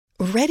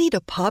Ready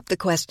to pop the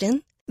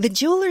question? The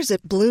jewelers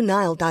at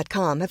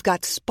BlueNile.com have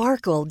got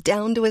sparkle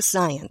down to a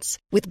science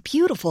with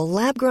beautiful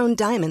lab-grown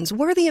diamonds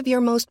worthy of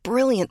your most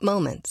brilliant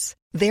moments.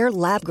 Their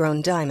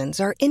lab-grown diamonds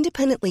are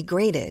independently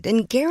graded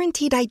and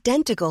guaranteed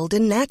identical to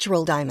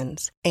natural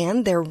diamonds,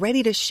 and they're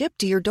ready to ship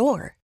to your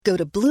door. Go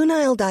to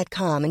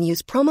BlueNile.com and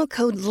use promo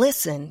code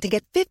LISTEN to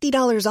get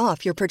 $50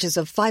 off your purchase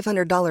of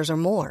 $500 or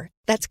more.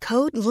 That's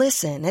code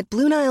LISTEN at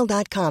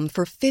BlueNile.com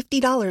for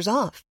 $50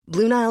 off.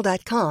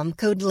 BlueNile.com,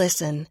 code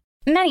LISTEN.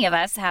 Many of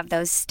us have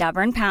those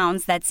stubborn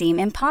pounds that seem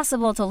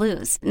impossible to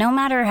lose, no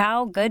matter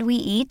how good we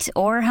eat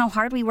or how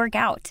hard we work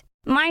out.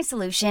 My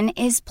solution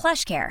is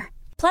PlushCare.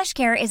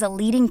 PlushCare is a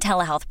leading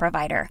telehealth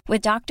provider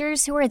with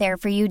doctors who are there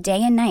for you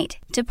day and night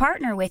to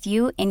partner with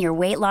you in your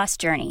weight loss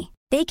journey.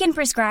 They can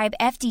prescribe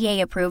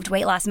FDA-approved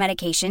weight loss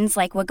medications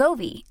like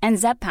Wegovy and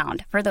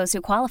Zepbound for those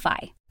who qualify.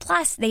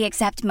 Plus, they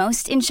accept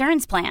most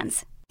insurance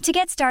plans. To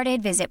get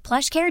started, visit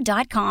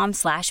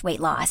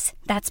plushcare.com/weightloss.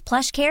 That's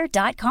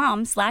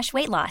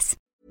plushcare.com/weightloss.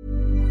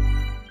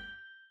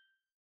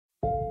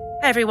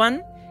 Hey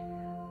everyone.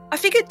 I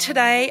figured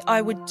today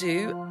I would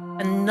do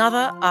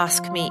another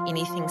Ask Me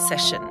Anything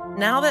session.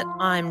 Now that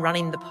I'm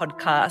running the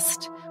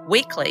podcast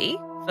weekly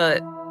for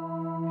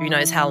who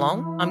knows how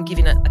long, I'm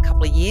giving it a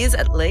couple of years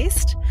at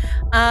least,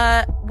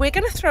 we're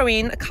going to throw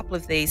in a couple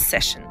of these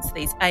sessions,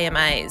 these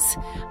AMAs,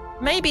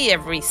 maybe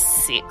every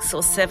 6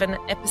 or 7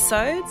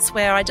 episodes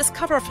where I just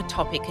cover off a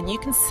topic and you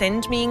can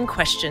send me in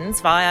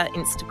questions via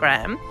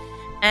Instagram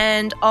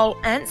and I'll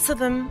answer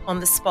them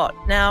on the spot.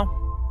 Now,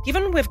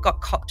 given we've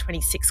got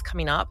COP26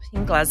 coming up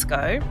in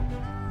Glasgow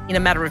in a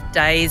matter of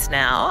days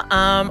now,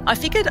 I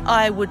figured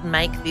I would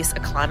make this a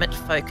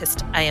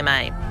climate-focused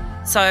AMA.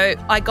 So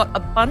I got a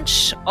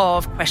bunch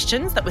of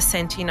questions that were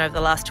sent in over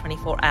the last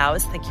 24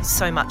 hours. Thank you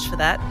so much for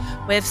that.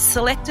 We've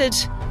selected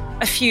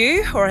a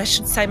few, or I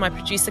should say my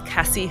producer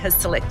Cassie has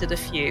selected a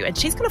few, and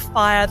she's going to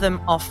fire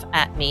them off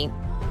at me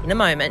in a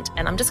moment,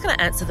 and I'm just going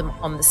to answer them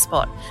on the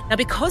spot. Now,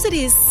 because it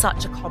is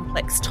such a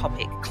complex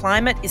topic,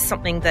 climate is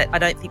something that I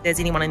don't think there's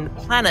anyone on the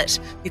planet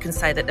who can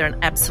say that they're an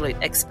absolute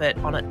expert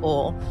on it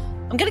all.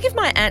 I'm going to give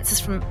my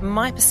answers from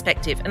my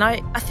perspective, and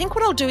I think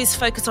what I'll do is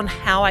focus on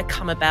how I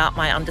come about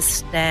my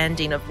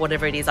understanding of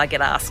whatever it is I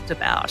get asked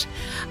about.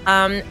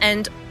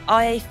 And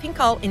I think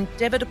I'll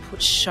endeavour to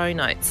put show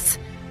notes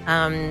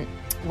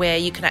where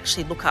you can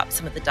actually look up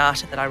some of the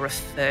data that I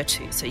refer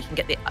to so you can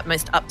get the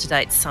most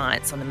up-to-date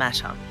science on the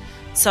matter.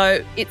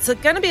 So it's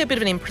going to be a bit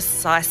of an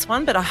imprecise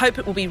one, but I hope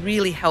it will be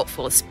really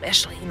helpful,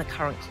 especially in the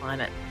current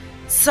climate.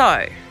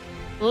 So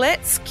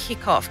let's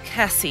kick off.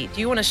 Cassie,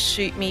 do you want to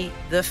shoot me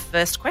the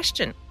first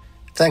question?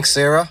 Thanks,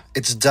 Sarah.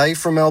 It's Dave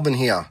from Melbourne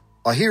here.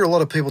 I hear a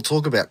lot of people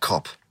talk about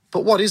COP,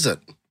 but what is it?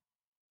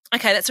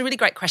 Okay, that's a really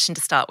great question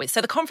to start with.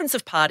 So the Conference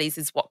of Parties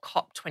is what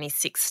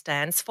COP26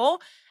 stands for,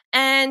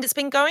 and it's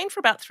been going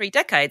for about 3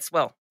 decades.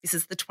 Well, this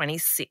is the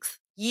 26th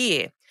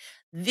year.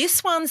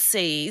 This one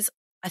sees,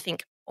 I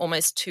think,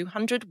 almost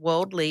 200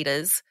 world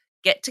leaders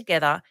get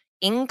together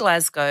in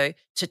Glasgow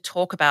to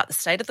talk about the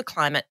state of the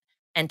climate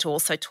and to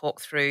also talk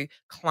through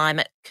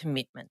climate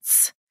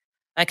commitments.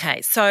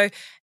 Okay, so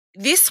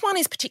this one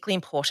is particularly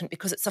important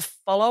because it's a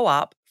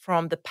follow-up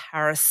from the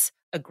Paris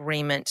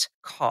Agreement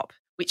COP,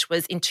 which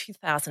was in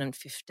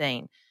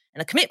 2015.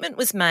 And a commitment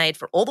was made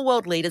for all the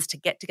world leaders to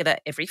get together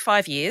every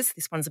 5 years.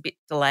 This one's a bit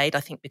delayed, I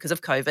think, because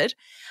of COVID,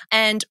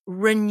 and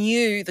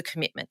renew the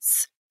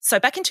commitments. So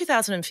back in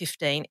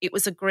 2015, it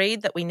was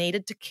agreed that we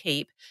needed to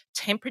keep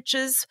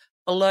temperatures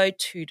below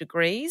 2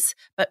 degrees,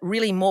 but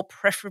really more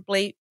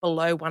preferably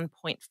below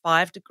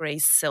 1.5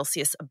 degrees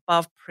Celsius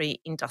above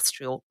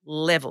pre-industrial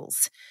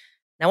levels.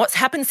 Now, what's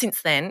happened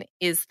since then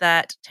is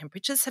that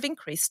temperatures have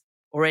increased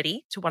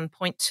already to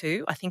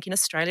 1.2. I think in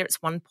Australia it's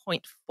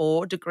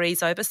 1.4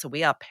 degrees over, so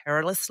we are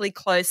perilously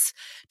close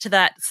to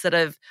that sort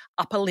of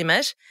upper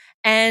limit.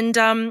 And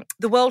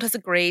the world has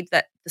agreed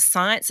that the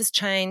science has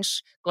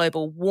changed,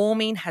 global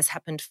warming has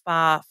happened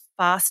far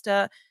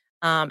faster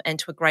and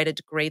to a greater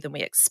degree than we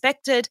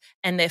expected,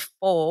 and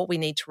therefore we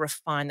need to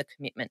refine the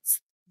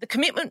commitments. The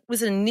commitment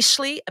was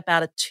initially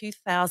about a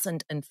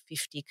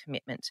 2050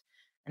 commitment,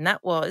 and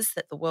that was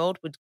that the world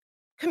would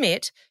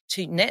commit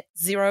to net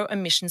zero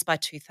emissions by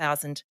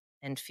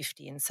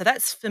 2050. And so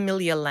that's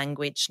familiar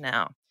language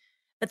now.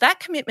 But that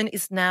commitment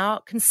is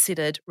now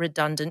considered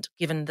redundant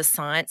given the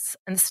science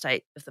and the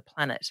state of the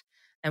planet.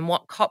 And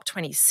what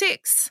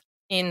COP26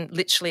 in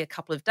literally a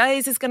couple of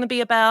days is going to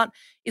be about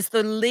is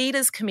the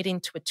leaders committing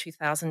to a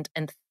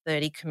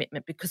 2030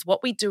 commitment, because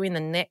what we do in the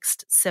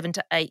next 7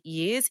 to 8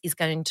 years is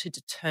going to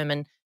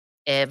determine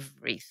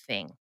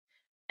everything.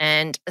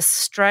 And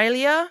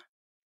Australia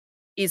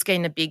is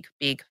getting a big,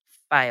 big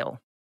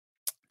fail.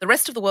 The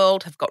rest of the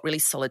world have got really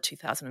solid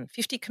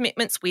 2050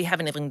 commitments. We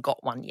haven't even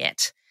got one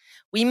yet.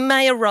 We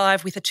may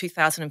arrive with a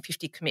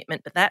 2050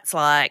 commitment, but that's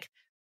like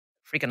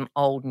friggin'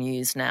 old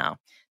news now.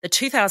 The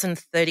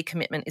 2030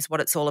 commitment is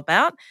what it's all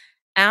about.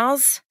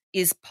 Ours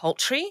is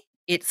paltry.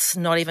 It's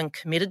not even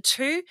committed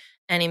to.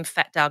 And in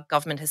fact, our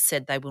government has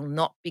said they will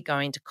not be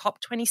going to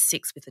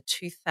COP26 with a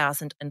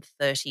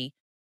 2030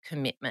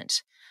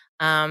 commitment.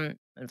 The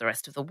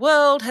rest of the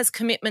world has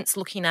commitments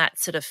looking at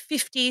sort of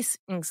 50,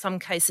 in some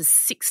cases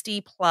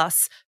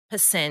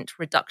 60+%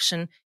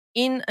 reduction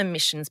in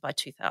emissions by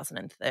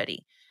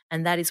 2030.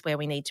 And that is where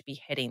we need to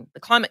be heading. The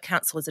Climate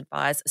Council has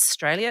advised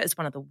Australia is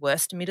one of the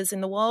worst emitters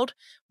in the world.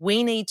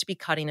 We need to be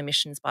cutting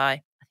emissions by,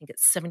 I think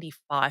it's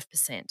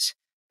 75%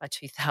 by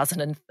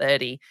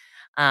 2030.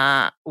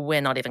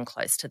 We're not even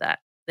close to that.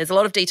 There's a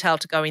lot of detail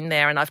to go in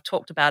there, and I've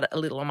talked about it a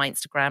little on my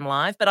Instagram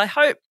Live, but I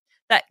hope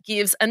that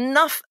gives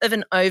enough of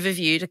an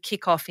overview to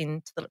kick off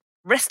into the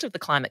rest of the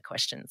climate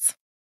questions.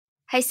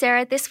 Hey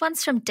Sarah, this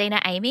one's from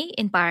Dina Amy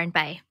in Byron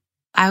Bay.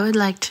 I would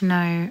like to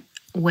know,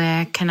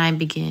 where can I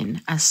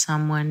begin as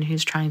someone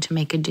who's trying to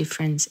make a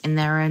difference in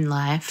their own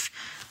life?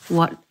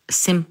 What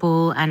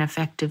simple and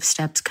effective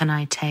steps can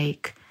I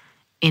take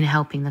in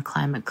helping the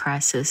climate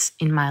crisis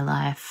in my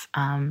life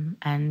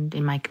and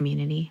in my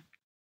community?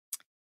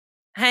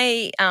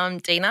 Hey,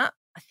 Dina,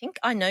 I think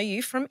I know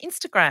you from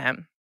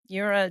Instagram.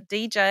 You're a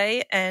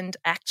DJ and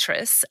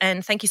actress,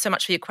 and thank you so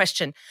much for your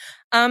question.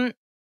 I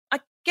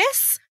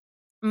guess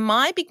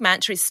my big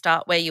mantra is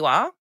start where you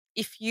are.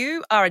 If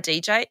you are a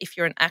DJ, if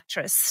you're an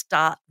actress,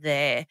 start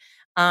there.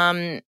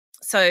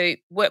 So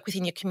work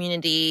within your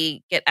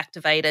community, get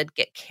activated,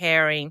 get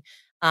caring.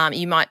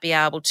 You might be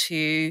able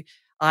to,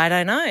 I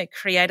don't know,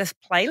 create a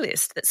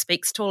playlist that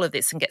speaks to all of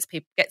this and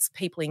gets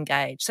people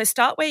engaged. So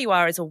start where you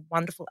are is a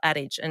wonderful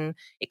adage, and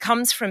it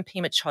comes from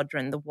Pema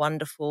Chodron, the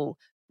wonderful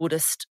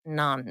Buddhist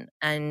nun,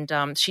 and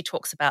she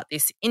talks about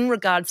this in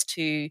regards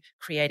to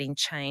creating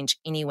change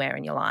anywhere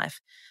in your life.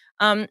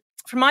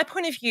 From my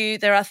point of view,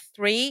 there are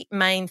three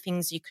main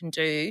things you can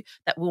do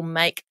that will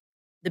make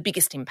the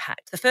biggest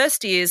impact. The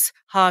first is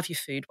halve your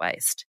food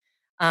waste.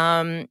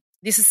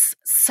 This is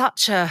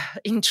such a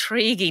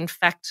intriguing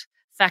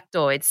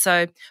factoid.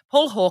 So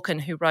Paul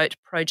Hawken, who wrote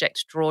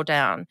Project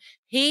Drawdown,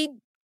 he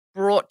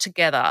brought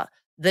together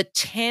the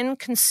 10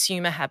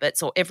 consumer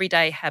habits or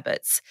everyday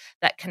habits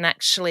that can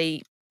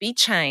actually be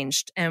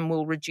changed and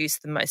will reduce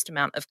the most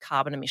amount of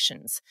carbon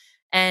emissions.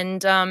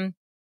 And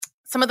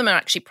some of them are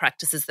actually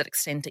practices that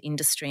extend to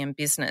industry and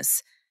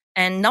business.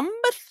 And number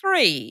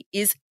 3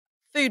 is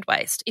food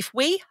waste. If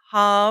we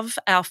halve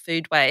our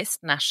food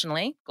waste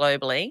nationally,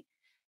 globally,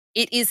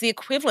 it is the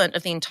equivalent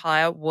of the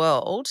entire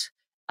world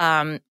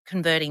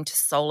converting to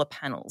solar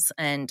panels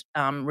and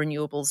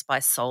renewables by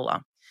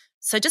solar.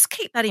 So just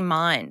keep that in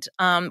mind.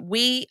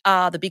 We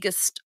are the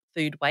biggest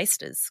food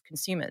wasters,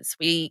 consumers.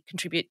 We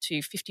contribute to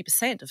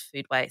 50% of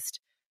food waste.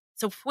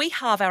 So if we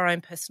halve our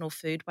own personal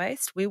food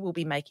waste, we will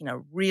be making a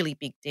really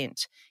big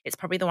dent. It's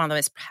probably one of the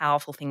most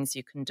powerful things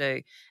you can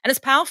do. And it's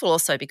powerful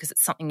also because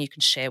it's something you can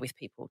share with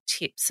people,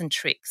 tips and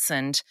tricks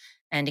and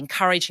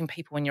encouraging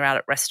people when you're out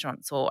at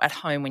restaurants or at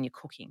home when you're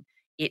cooking.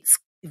 It's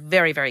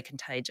very, very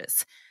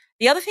contagious.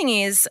 The other thing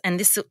is, and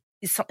this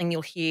is something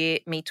you'll hear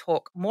me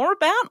talk more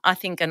about, I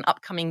think an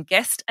upcoming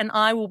guest and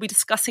I will be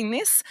discussing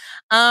this,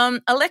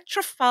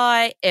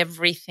 electrify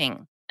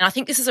everything. And I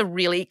think this is a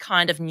really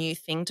kind of new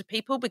thing to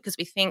people because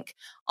we think,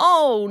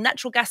 oh,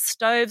 natural gas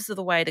stoves are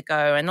the way to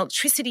go and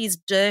electricity is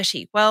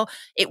dirty. Well,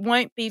 it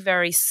won't be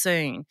very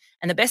soon.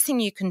 And the best thing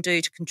you can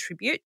do to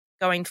contribute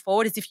going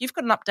forward is if you've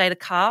got an updated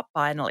car,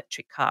 buy an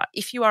electric car.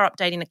 If you are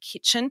updating a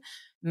kitchen,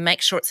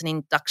 make sure it's an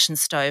induction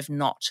stove,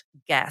 not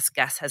gas.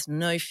 Gas has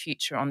no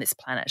future on this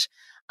planet.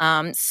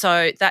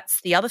 So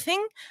that's the other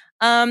thing.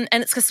 And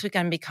it's because we're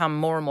going to become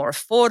more and more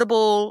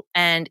affordable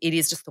and it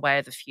is just the way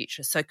of the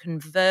future. So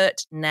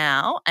convert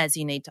now as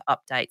you need to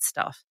update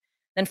stuff.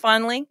 Then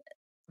finally,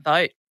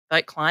 vote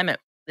climate.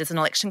 There's an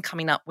election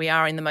coming up. We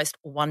are in the most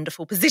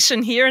wonderful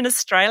position here in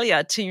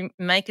Australia to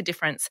make a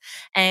difference.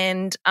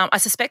 And I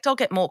suspect I'll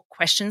get more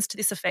questions to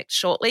this effect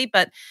shortly.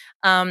 But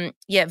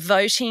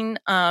voting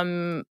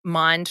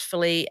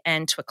mindfully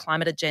and to a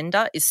climate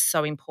agenda is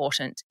so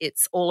important.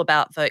 It's all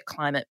about vote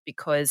climate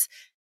because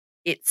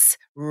it's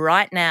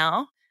right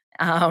now,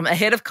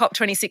 ahead of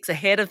COP26,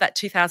 ahead of that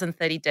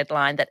 2030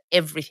 deadline, that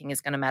everything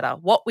is going to matter.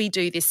 What we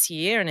do this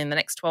year and in the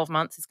next 12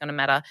 months is going to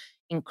matter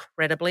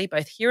incredibly,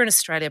 both here in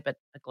Australia but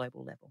at a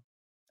global level.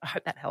 I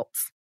hope that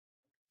helps.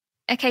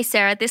 Okay,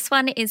 Sarah, this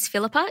one is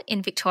Philippa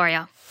in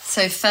Victoria.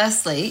 So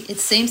firstly, it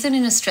seems that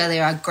in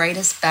Australia our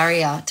greatest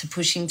barrier to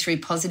pushing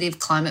through positive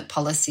climate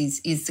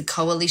policies is the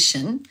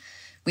coalition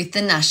with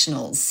the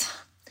Nationals.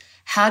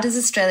 How does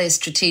Australia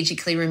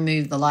strategically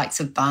remove the likes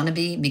of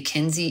Barnaby,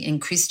 McKenzie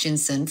and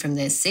Christensen from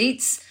their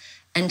seats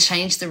and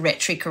change the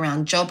rhetoric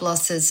around job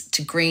losses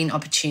to green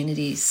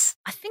opportunities?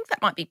 I think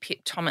that might be Pip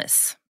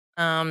Thomas,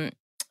 who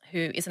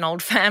is an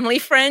old family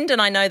friend,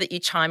 and I know that you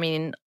chime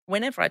in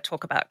whenever I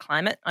talk about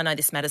climate. I know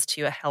this matters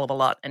to you a hell of a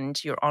lot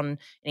and you're on an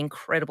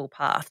incredible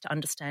path to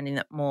understanding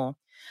that more.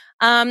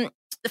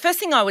 The first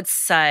thing I would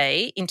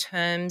say in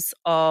terms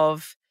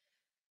of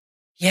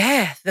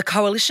the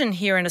coalition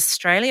here in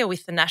Australia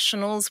with the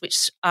Nationals,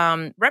 which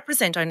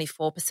represent only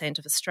 4%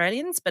 of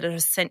Australians, but are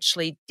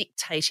essentially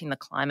dictating the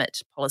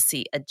climate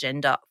policy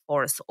agenda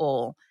for us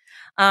all.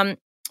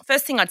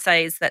 First thing I'd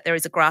say is that there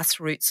is a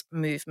grassroots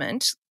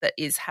movement that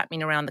is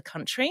happening around the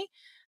country.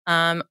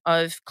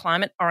 of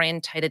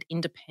climate-orientated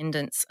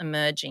independents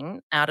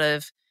emerging out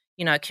of,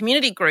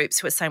 community groups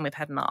who are saying we've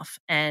had enough,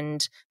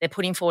 and they're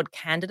putting forward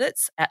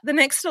candidates at the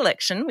next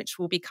election, which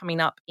will be coming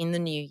up in the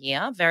new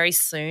year, very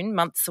soon,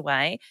 months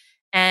away,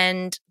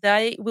 and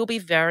they will be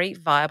very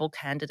viable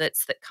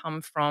candidates that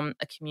come from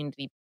a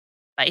community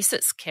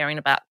basis, caring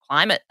about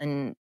climate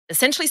and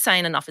essentially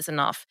saying enough is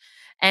enough.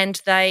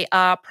 And they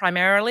are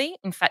primarily,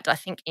 in fact, I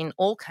think in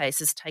all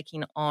cases,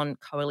 taking on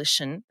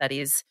coalition that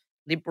is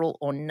Liberal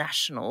or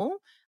National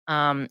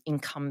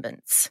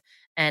incumbents.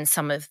 And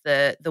some of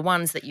the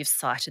ones that you've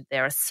cited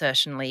there are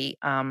certainly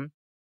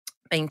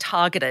being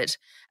targeted,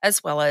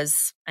 as well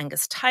as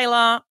Angus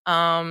Taylor,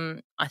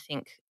 I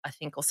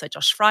think also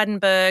Josh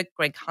Frydenberg,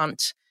 Greg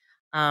Hunt,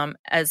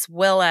 as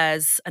well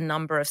as a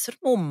number of sort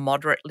of more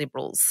moderate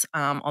Liberals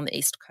on the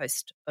east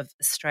coast of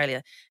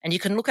Australia. And you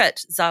can look at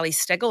Zali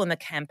Steggall and the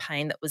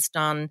campaign that was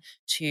done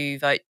to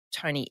vote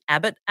Tony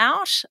Abbott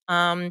out.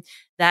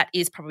 That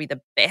is probably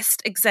the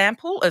best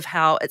example of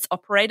how it's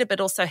operated,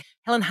 but also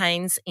Helen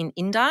Haynes in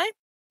Indi,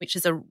 which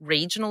is a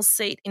regional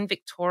seat in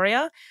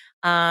Victoria.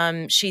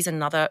 She's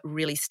another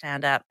really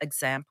standout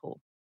example.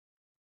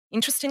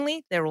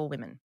 Interestingly, they're all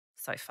women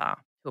so far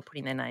who are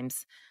putting their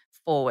names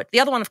forward.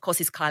 The other one, of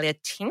course, is Kylia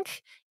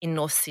Tink in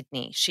North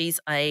Sydney. She's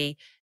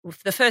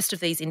the first of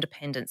these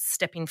independents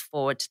stepping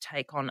forward to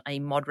take on a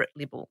moderate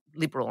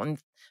Liberal, and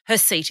her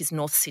seat is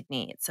North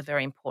Sydney. It's a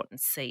very important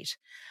seat.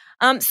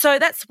 So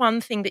that's one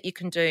thing that you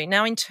can do.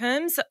 Now, in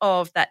terms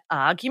of that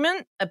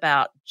argument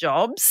about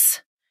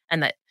jobs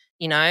and that,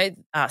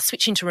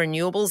 switching to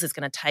renewables is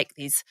going to take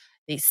this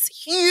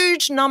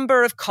huge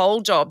number of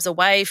coal jobs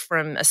away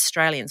from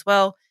Australians.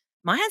 Well,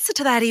 my answer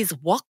to that is,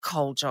 what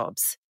coal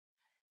jobs?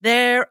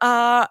 There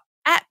are,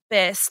 at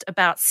best,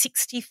 about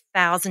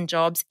 60,000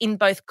 jobs in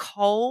both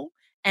coal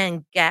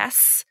and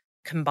gas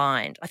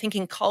combined. I think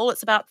in coal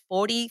it's about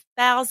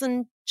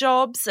 40,000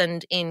 jobs,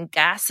 and in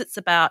gas it's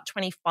about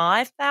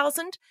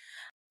 25,000.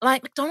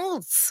 Like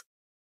McDonald's,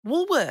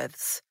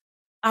 Woolworths,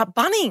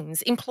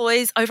 Bunnings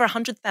employs over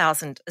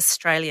 100,000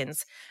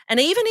 Australians. And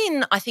even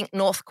in, I think,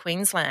 North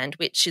Queensland,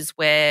 which is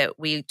where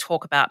we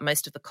talk about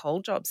most of the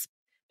coal jobs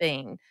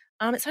being,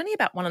 it's only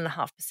about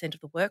 1.5%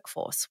 of the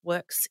workforce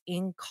works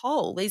in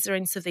coal. These are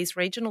in some of these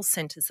regional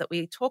centres that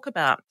we talk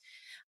about.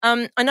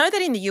 I know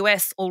that in the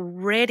US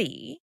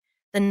already,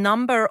 the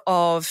number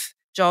of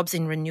jobs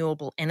in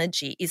renewable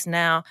energy is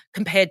now,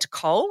 compared to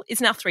coal, is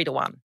now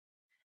 3-1.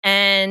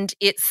 And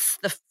it's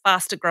the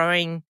faster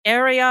growing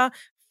area.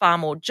 Far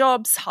more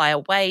jobs, higher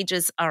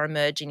wages are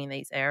emerging in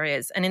these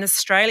areas. And in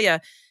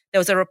Australia, there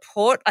was a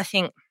report, I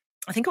think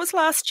it was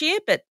last year,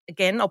 but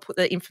again, I'll put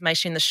the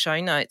information in the show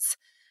notes,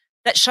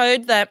 that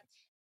showed that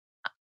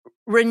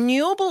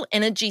renewable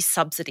energy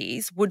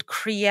subsidies would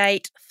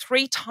create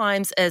 3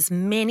 times as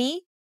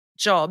many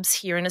jobs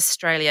here in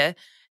Australia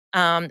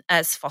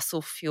as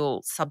fossil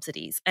fuel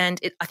subsidies. And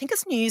I think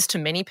it's news to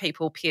many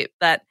people, Pip,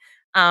 that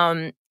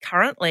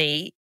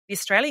currently the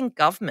Australian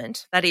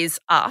government, that is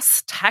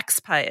us,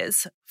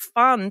 taxpayers,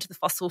 fund the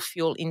fossil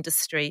fuel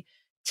industry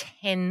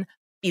 $10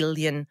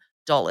 billion.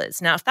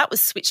 Now, if that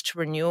was switched to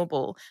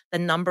renewable, the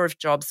number of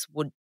jobs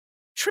would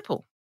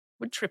triple.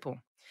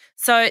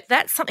 So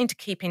that's something to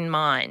keep in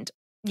mind.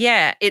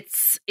 Yeah,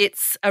 it's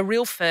a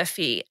real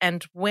furphy.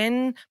 And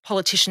when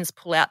politicians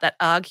pull out that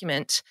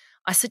argument,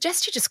 I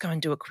suggest you just go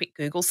and do a quick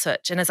Google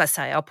search. And as I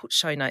say, I'll put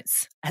show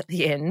notes at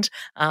the end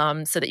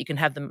so that you can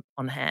have them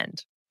on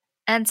hand.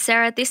 And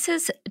Sarah, this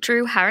is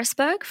Drew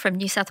Harrisberg from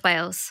New South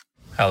Wales.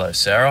 Hello,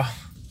 Sarah.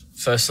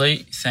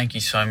 Firstly, thank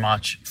you so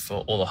much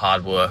for all the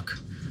hard work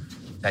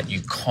that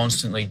you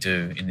constantly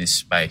do in this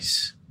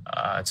space.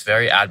 It's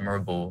very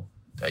admirable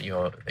that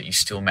you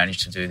still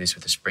manage to do this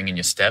with a spring in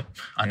your step.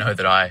 I know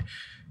that I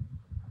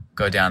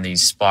go down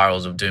these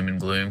spirals of doom and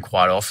gloom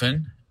quite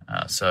often,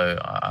 so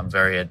I'm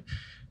very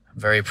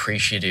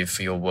appreciative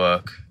for your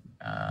work,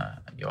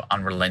 your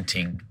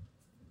unrelenting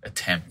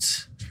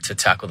attempts to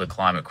tackle the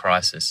climate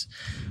crisis.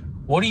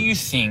 What do you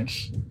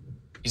think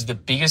is the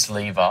biggest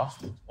lever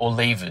or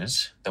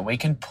levers that we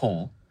can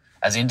pull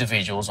as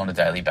individuals on a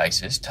daily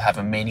basis to have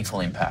a meaningful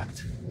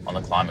impact on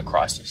the climate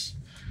crisis?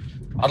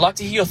 I'd like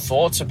to hear your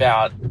thoughts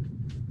about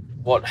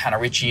what Hannah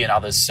Ritchie and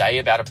others say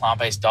about a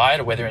plant-based diet,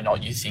 or whether or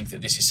not you think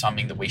that this is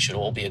something that we should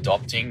all be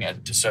adopting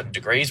to certain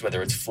degrees,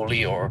 whether it's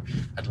fully or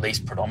at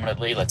least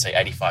predominantly, let's say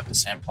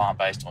 85%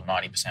 plant-based or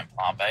 90%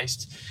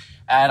 plant-based.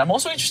 And I'm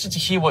also interested to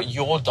hear what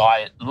your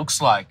diet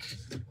looks like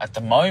at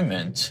the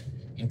moment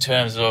in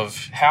terms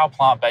of how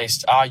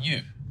plant-based are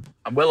you?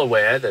 I'm well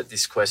aware that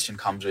this question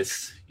comes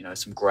with,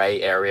 some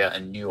grey area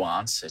and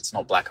nuance. It's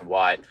not black and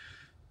white.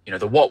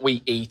 The what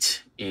we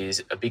eat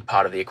is a big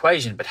part of the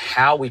equation, but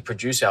how we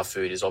produce our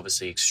food is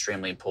obviously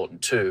extremely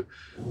important too.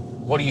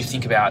 What do you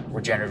think about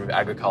regenerative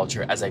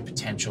agriculture as a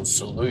potential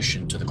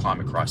solution to the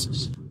climate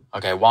crisis?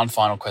 Okay, one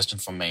final question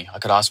from me. I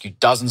could ask you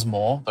dozens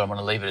more, but I'm going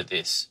to leave it at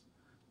this.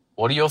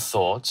 What are your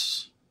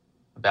thoughts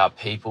about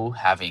people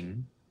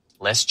having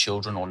less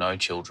children or no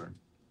children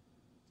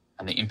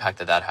and the impact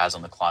that has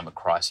on the climate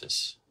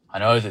crisis? I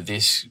know that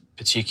this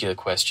particular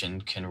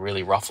question can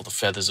really ruffle the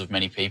feathers of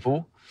many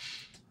people,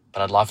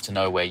 but I'd love to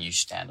know where you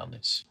stand on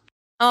this.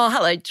 Oh,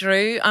 hello,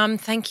 Drew.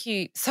 Thank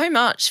you so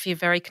much for your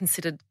very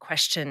considered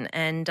question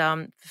and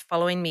for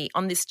following me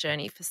on this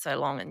journey for so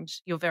long and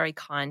your very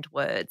kind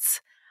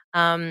words.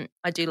 I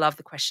do love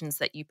the questions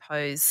that you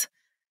pose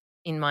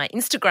in my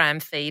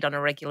Instagram feed on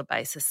a regular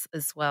basis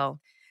as well.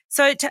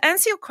 So to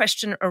answer your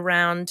question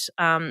around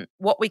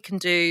what we can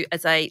do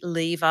as a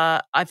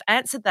lever, I've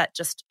answered that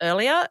just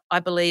earlier.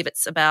 I believe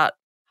it's about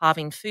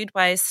halving food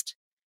waste,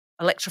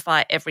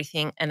 electrify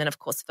everything, and then, of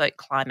course, vote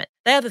climate.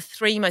 They are the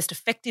three most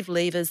effective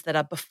levers that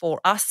are before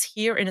us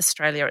here in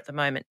Australia at the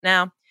moment.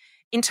 Now,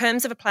 in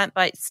terms of a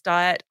plant-based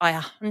diet, I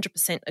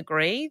 100%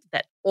 agree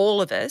that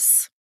all of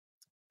us,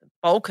 the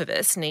bulk of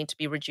us, need to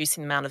be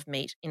reducing the amount of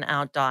meat in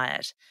our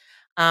diet.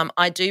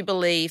 I do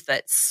believe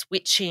that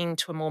switching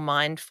to a more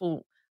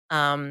mindful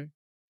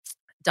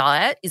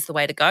diet is the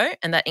way to go,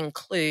 and that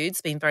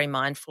includes being very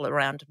mindful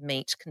around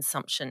meat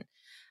consumption.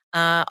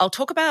 I'll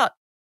talk about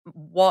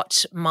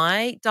what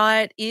my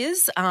diet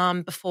is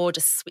before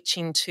just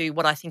switching to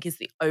what I think is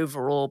the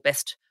overall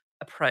best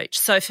approach.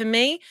 So for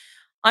me,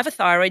 I have a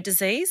thyroid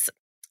disease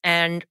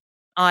and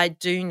I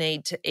do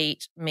need to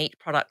eat meat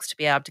products to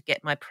be able to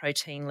get my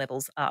protein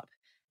levels up.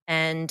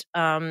 And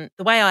the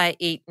way I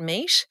eat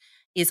meat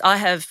is I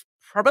have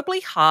probably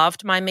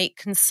halved my meat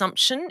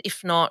consumption,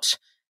 if not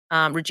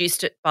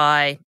reduced it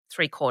by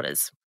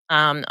 3/4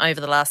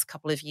 over the last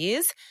couple of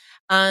years.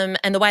 And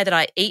the way that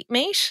I eat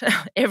meat,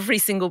 every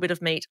single bit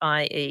of meat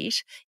I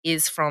eat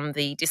is from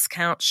the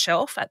discount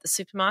shelf at the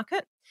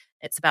supermarket.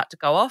 It's about to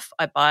go off.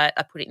 I buy it,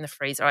 I put it in the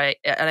freezer. I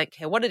don't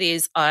care what it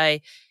is.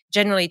 I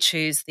generally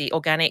choose the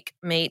organic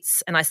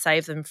meats and I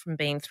save them from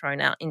being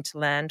thrown out into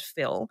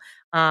landfill.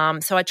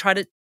 So I try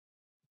to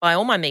buy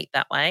all my meat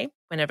that way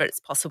whenever it's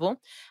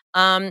possible.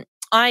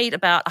 I eat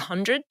about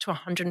 100 to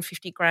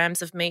 150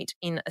 grams of meat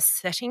in a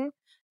setting,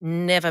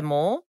 never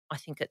more. I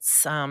think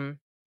it's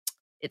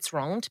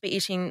wrong to be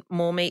eating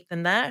more meat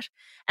than that.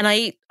 And I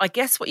eat, I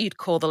guess, what you'd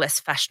call the less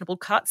fashionable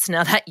cuts.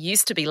 Now, that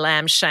used to be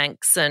lamb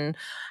shanks and,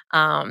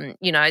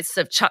 sort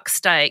of chuck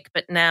steak,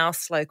 but now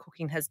slow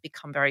cooking has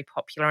become very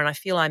popular. And I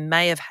feel I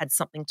may have had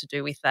something to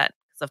do with that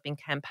because I've been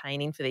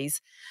campaigning for these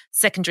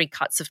secondary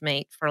cuts of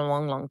meat for a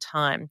long, long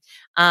time.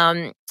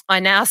 I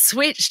now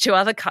switch to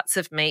other cuts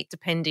of meat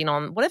depending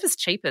on whatever's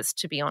cheapest,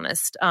 to be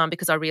honest,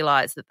 because I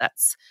realise that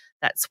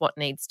that's what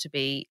needs to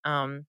be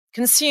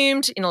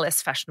consumed in a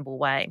less fashionable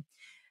way.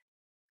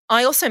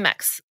 I also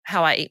max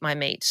how I eat my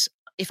meat.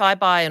 If I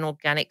buy an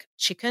organic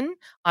chicken,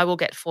 I will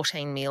get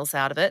 14 meals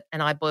out of it,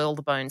 and I boil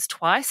the bones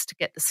twice to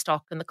get the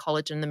stock and the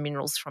collagen and the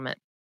minerals from it.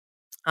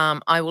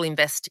 I will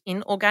invest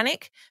in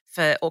organic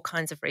for all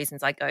kinds of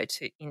reasons I go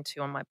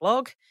into on my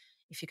blog.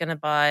 If you're going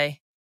to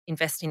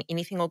invest in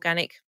anything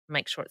organic,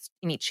 make sure it's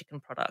any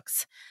chicken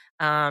products,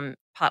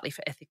 partly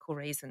for ethical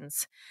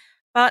reasons.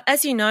 But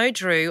as you know,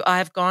 Drew, I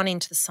have gone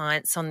into the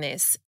science on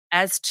this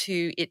as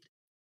to it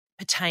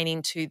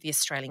pertaining to the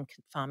Australian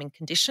farming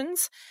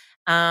conditions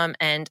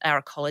and our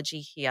ecology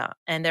here.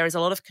 And there is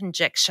a lot of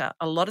conjecture.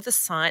 A lot of the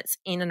science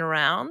in and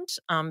around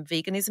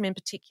veganism in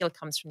particular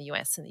comes from the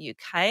US and the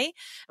UK.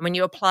 And when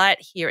you apply it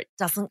here, it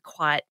doesn't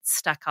quite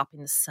stack up in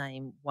the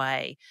same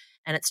way.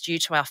 And it's due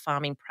to our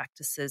farming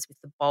practices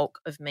with the bulk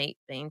of meat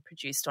being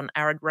produced on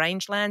arid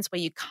rangelands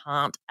where you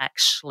can't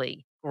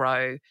actually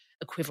grow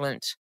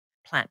equivalent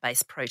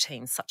plant-based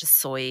proteins such as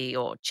soy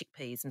or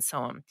chickpeas and so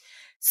on.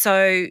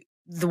 So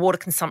the water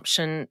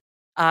consumption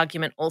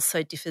argument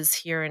also differs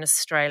here in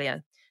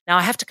Australia. Now,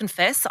 I have to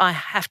confess, I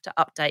have to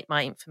update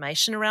my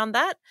information around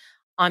that.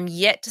 I'm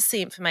yet to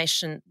see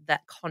information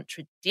that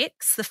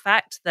contradicts the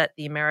fact that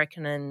the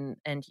American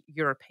and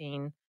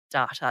European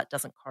data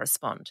doesn't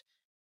correspond.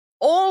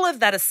 All of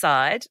that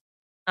aside,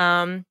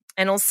 and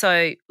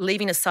also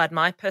leaving aside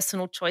my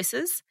personal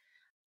choices,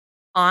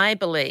 I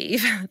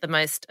believe the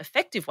most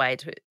effective way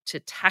to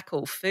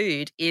tackle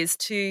food is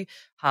to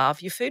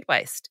halve your food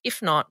waste.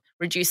 If not,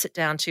 reduce it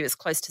down to as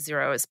close to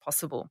zero as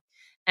possible.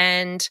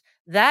 And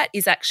that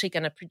is actually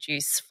going to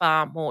produce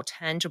far more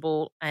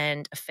tangible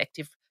and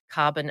effective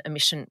carbon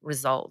emission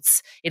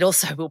results. It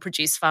also will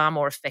produce far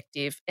more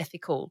effective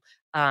ethical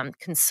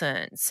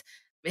concerns.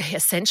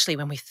 Essentially,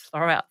 when we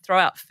throw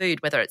out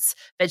food, whether it's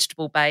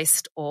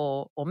vegetable-based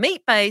or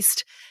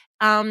meat-based,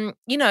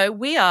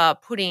 we are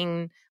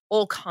putting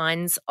all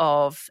kinds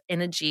of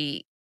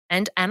energy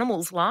and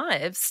animals'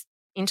 lives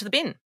into the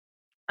bin.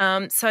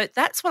 So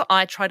that's what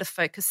I try to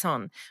focus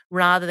on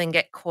rather than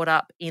get caught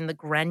up in the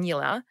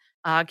granular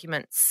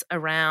arguments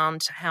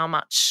around how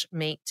much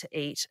meat to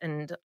eat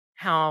and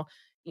how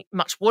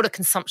much water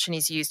consumption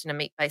is used in a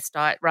meat-based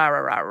diet, rah, rah,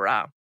 rah,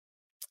 rah.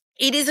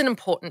 It is an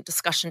important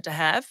discussion to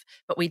have,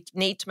 but we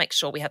need to make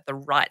sure we have the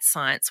right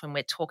science when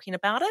we're talking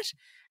about it.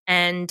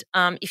 And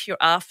if you're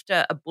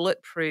after a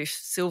bulletproof,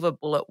 silver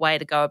bullet way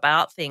to go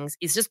about things,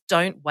 is just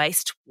don't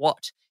waste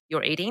what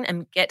you're eating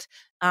and get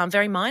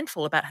very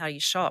mindful about how you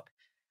shop.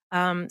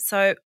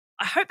 So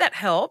I hope that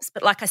helps.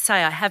 But like I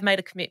say, I have made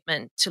a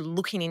commitment to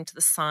looking into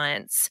the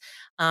science,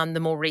 the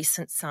more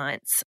recent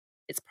science.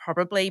 it's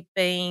probably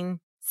been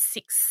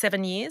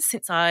 6-7 years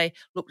since I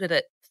looked at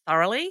it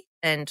thoroughly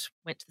and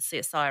went to the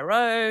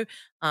CSIRO,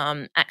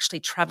 actually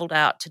travelled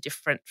out to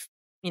different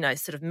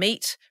sort of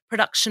meat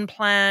production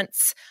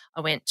plants.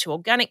 I went to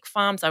organic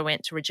farms. I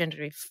went to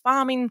regenerative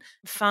farming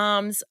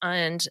farms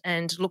and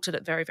looked at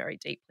it very, very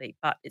deeply.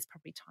 But it's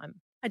probably time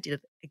I did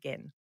it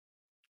again.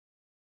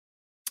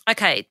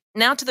 Okay,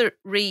 now to the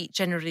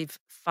regenerative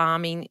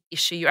farming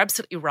issue. You're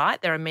absolutely right.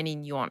 There are many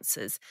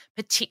nuances,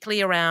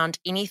 particularly around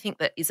anything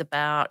that is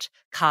about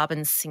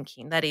carbon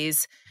sinking. That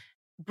is,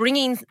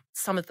 bringing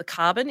some of the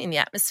carbon in the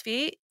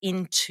atmosphere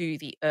into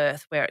the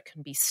earth where it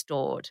can be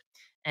stored.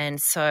 And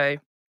so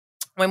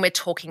when we're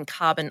talking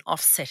carbon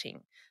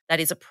offsetting, that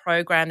is a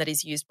program that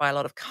is used by a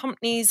lot of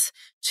companies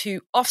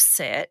to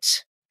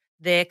offset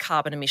their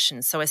carbon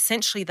emissions. So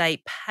essentially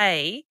they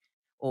pay,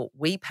 or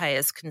we pay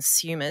as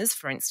consumers,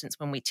 for instance,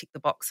 when we tick the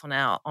box on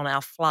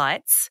our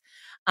flights,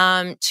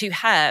 to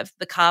have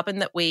the carbon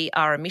that we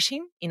are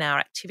emitting in our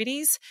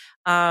activities,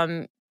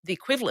 the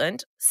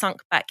equivalent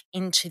sunk back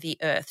into the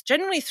earth,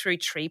 generally through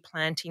tree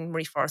planting,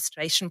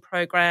 reforestation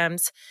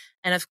programs,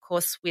 and of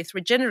course with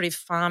regenerative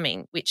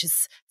farming, which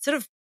is sort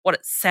of what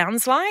it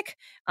sounds like.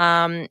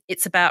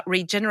 It's about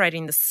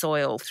regenerating the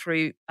soil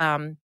through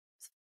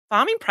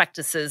farming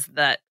practices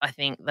that I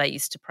think they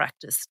used to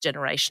practice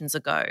generations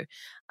ago,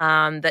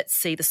 that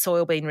see the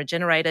soil being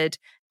regenerated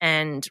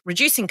and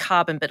reducing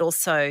carbon, but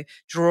also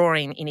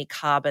drawing any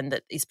carbon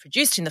that is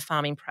produced in the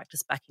farming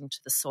practice back into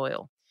the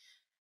soil.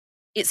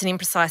 It's an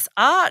imprecise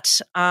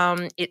art.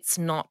 It's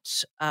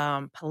not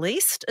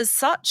policed as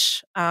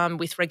such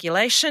with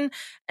regulation.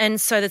 And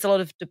so there's a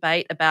lot of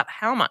debate about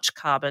how much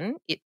carbon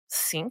it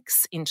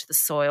sinks into the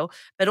soil.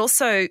 But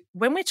also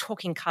when we're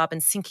talking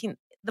carbon sinking,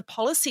 the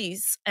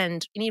policies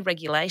and any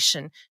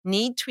regulation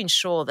need to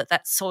ensure that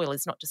that soil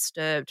is not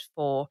disturbed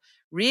for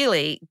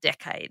really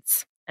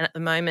decades. And at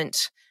the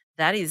moment,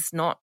 that is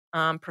not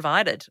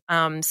provided.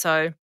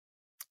 So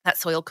that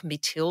soil can be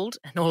tilled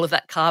and all of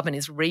that carbon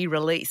is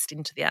re-released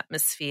into the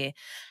atmosphere.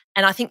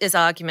 And I think there's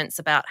arguments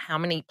about how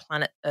many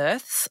planet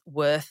Earth's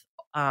worth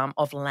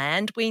of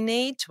land we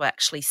need to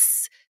actually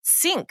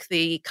sink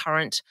the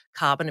current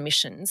carbon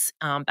emissions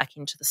back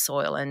into the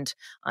soil. And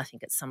I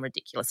think it's some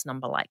ridiculous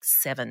number like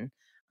 7,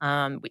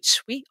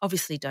 which we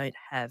obviously don't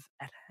have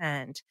at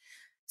hand.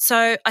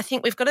 So I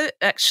think we've got to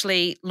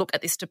actually look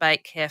at this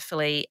debate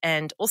carefully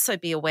and also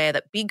be aware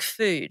that the big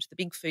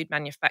food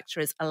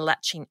manufacturers are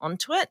latching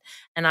onto it,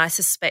 and I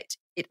suspect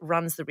it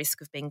runs the risk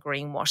of being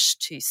greenwashed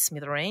to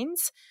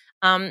smithereens.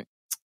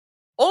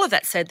 All of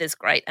that said, there's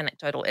great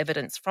anecdotal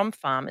evidence from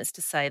farmers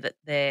to say that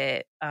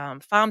their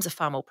farms are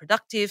far more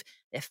productive,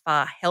 they're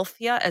far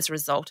healthier as a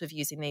result of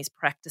using these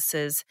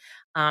practices.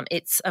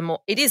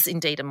 It is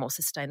indeed a more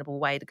sustainable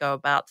way to go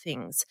about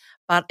things.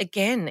 But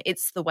again,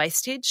 it's the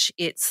wastage,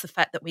 it's the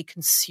fact that we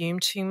consume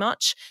too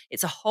much,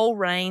 it's a whole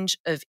range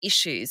of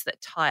issues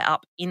that tie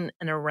up in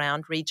and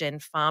around regen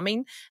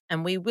farming,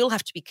 and we will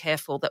have to be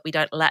careful that we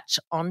don't latch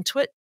onto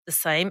it the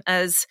same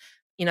as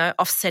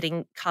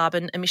offsetting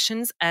carbon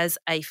emissions as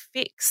a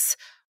fix.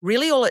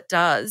 Really all it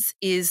does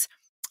is,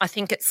 I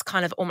think it's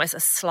kind of almost a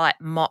slight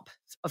mop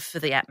for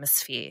the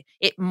atmosphere.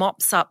 It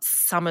mops up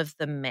some of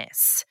the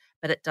mess,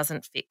 but it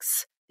doesn't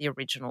fix the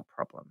original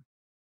problem.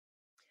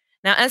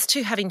 Now, as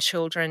to having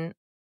children,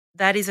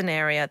 that is an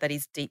area that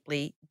is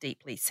deeply,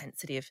 deeply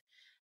sensitive.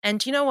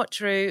 And you know what,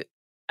 Drew?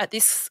 At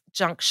this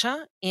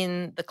juncture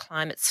in the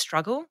climate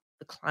struggle,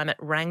 the climate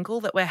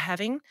wrangle that we're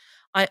having,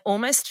 I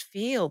almost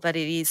feel that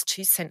it is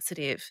too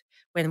sensitive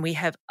when we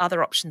have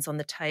other options on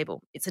the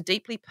table. It's a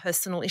deeply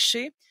personal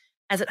issue.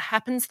 As it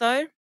happens,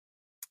 though,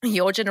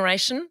 your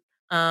generation,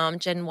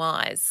 Gen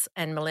Ys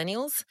and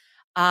millennials,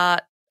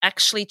 are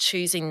actually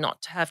choosing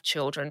not to have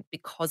children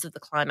because of the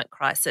climate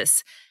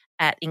crisis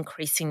at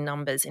increasing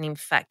numbers. And in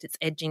fact, it's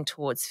edging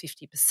towards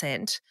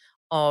 50%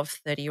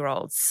 of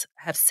 30-year-olds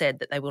have said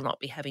that they will not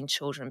be having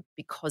children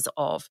because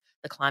of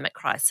the climate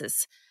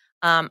crisis.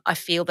 I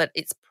feel that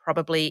it's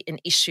probably an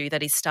issue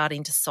that is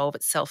starting to solve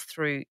itself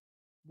through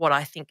what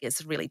I think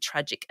is really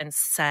tragic and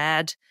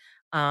sad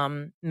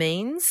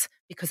means,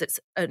 because it's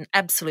an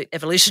absolute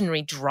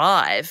evolutionary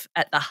drive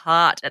at the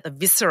heart, at the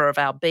viscera of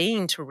our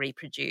being to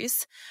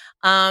reproduce.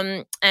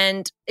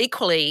 And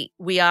equally,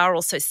 we are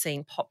also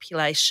seeing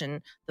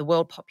the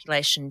world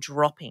population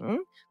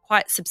dropping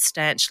quite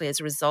substantially as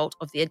a result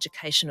of the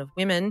education of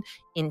women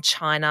in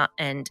China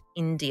and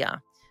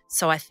India.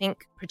 So I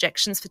think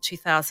projections for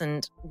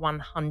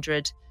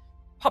 2100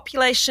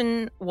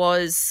 population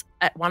was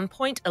at one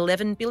point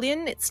 11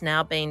 billion. It's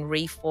now been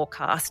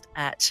reforecast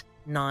at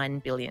 9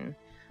 billion.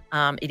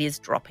 It is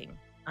dropping.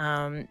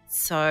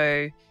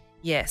 So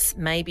yes,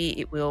 maybe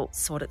it will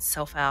sort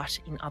itself out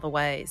in other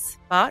ways.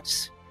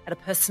 But at a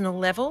personal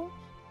level,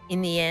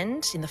 in the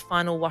end, in the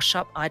final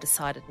wash-up, I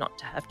decided not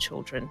to have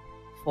children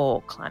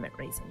for climate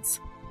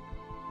reasons.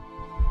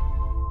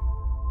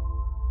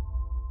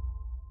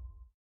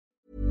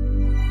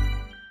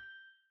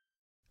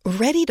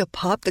 Ready to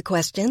pop the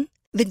question?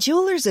 The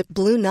jewelers at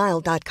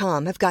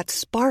BlueNile.com have got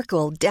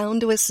sparkle down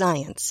to a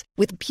science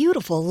with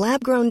beautiful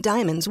lab-grown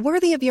diamonds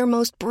worthy of your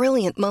most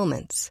brilliant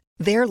moments.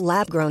 Their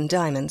lab-grown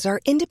diamonds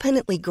are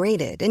independently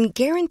graded and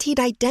guaranteed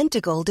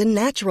identical to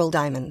natural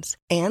diamonds,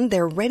 and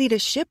they're ready to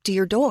ship to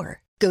your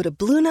door. Go to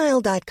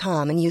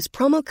BlueNile.com and use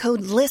promo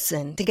code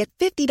LISTEN to get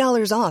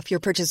 $50 off your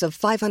purchase of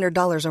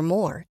 $500 or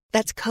more.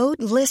 That's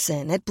code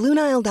LISTEN at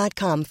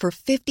BlueNile.com for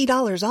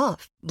 $50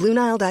 off.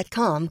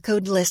 BlueNile.com,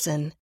 code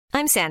LISTEN.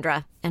 I'm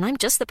Sandra, and I'm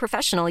just the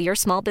professional your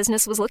small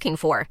business was looking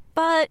for.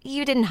 But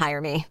you didn't hire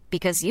me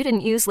because you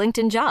didn't use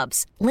LinkedIn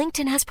Jobs.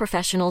 LinkedIn has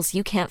professionals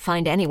you can't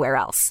find anywhere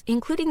else,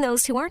 including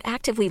those who aren't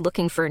actively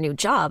looking for a new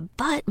job,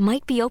 but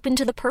might be open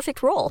to the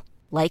perfect role,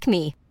 like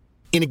me.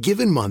 In a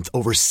given month,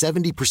 over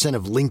 70%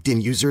 of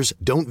LinkedIn users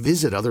don't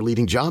visit other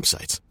leading job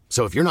sites.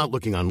 So if you're not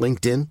looking on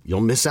LinkedIn,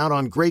 you'll miss out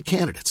on great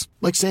candidates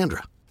like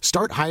Sandra.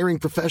 Start hiring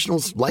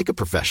professionals like a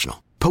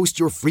professional. Post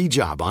your free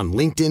job on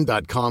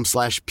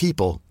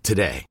linkedin.com/people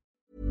today.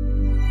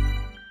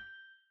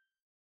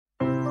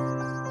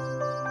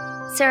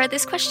 Sarah,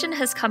 this question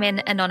has come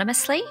in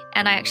anonymously,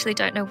 and I actually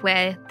don't know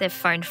where they've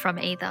phoned from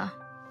either.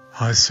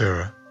 Hi,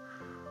 Sarah.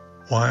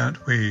 Why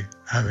aren't we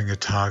having a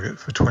target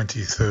for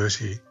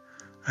 2030,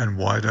 and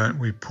why don't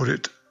we put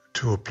it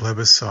to a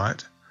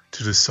plebiscite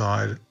to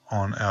decide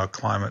on our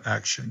climate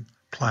action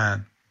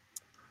plan?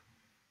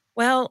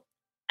 Well,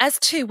 as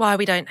to why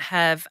we don't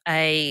have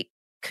a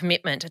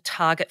commitment, a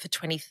target for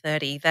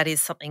 2030, that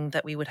is something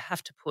that we would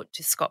have to put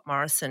to Scott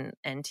Morrison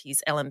and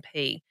his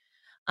LNP.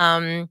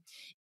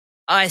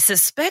 I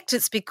suspect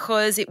it's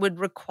because it would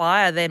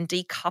require them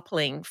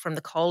decoupling from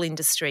the coal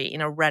industry in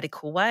a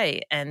radical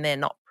way, and they're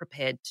not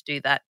prepared to do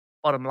that,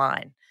 bottom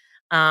line.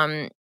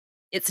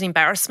 It's an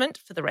embarrassment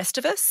for the rest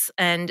of us,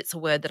 and it's a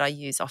word that I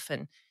use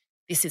often.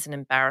 This is an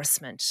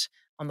embarrassment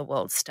on the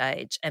world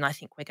stage, and I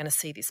think we're going to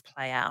see this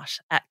play out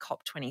at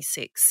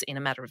COP26 in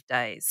a matter of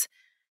days.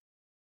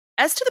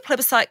 As to the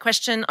plebiscite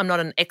question, I'm not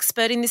an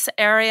expert in this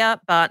area,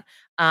 but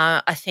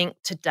I think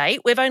to date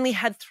we've only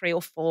had 3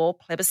 or 4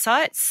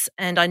 plebiscites,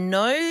 and I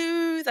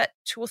know that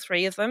 2 or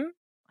 3 of them,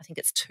 I think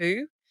it's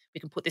 2, we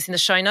can put this in the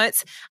show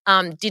notes,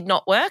 did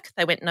not work.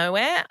 They went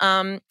nowhere.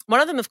 One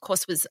of them, of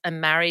course, was a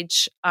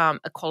marriage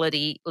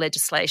equality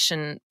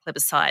legislation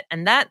plebiscite,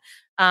 and that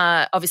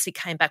obviously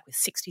came back with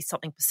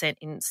 60-something%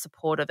 in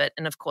support of it,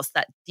 and of course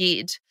that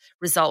did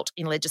result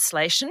in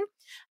legislation.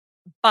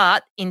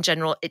 But in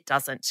general, it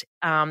doesn't.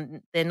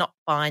 They're not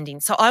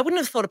binding. So I wouldn't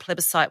have thought a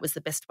plebiscite was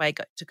the best way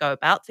to go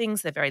about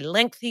things. They're very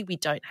lengthy. We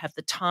don't have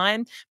the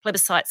time.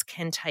 Plebiscites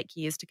can take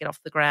years to get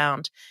off the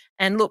ground.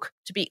 And look,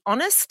 to be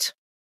honest,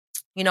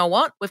 you know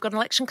what? We've got an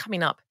election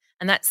coming up,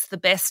 and that's the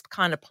best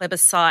kind of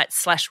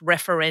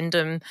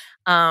plebiscite/referendum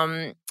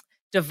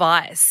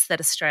device that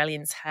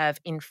Australians have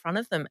in front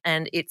of them.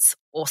 And it's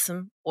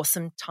awesome,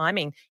 awesome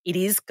timing. It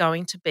is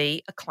going to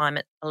be a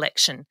climate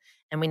election,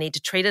 and we need to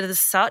treat it as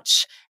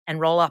such and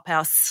roll up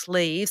our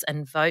sleeves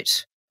and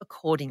vote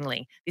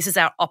accordingly. This is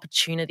our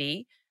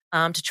opportunity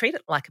to treat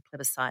it like a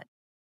plebiscite.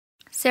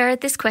 Sarah,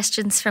 this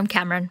question's from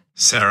Cameron.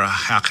 Sarah,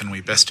 how can we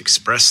best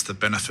express the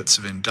benefits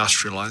of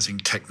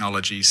industrialising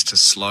technologies to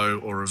slow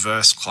or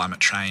reverse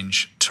climate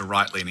change to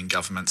right-leaning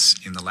governments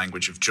in the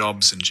language of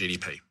jobs and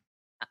GDP?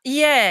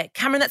 Yeah,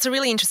 Cameron, that's a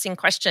really interesting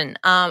question.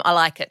 I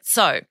like it.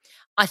 So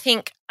I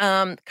think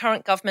current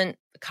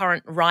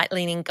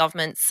right-leaning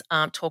governments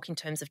talk in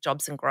terms of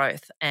jobs and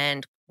growth.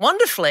 And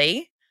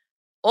wonderfully,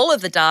 all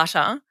of the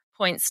data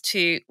points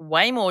to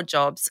way more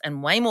jobs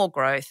and way more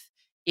growth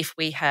if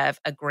we have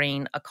a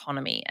green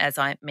economy, as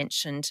I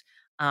mentioned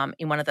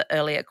in one of the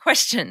earlier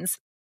questions.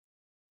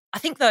 I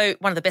think, though,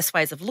 one of the best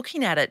ways of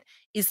looking at it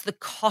is the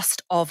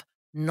cost of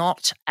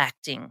not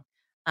acting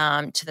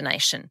to the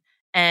nation.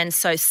 And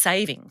so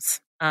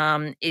savings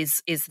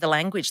is the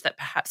language that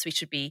perhaps we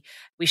should be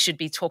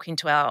talking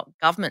to our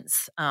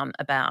governments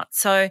about.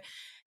 So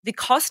the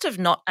cost of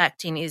not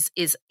acting is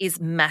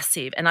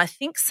massive, and I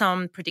think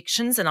some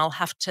predictions, and I'll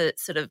have to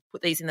sort of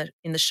put these in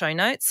the show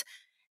notes.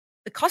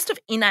 The cost of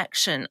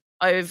inaction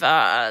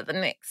over the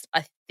next,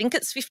 I think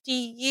it's 50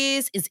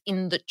 years, is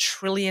in the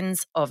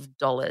trillions of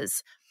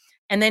dollars.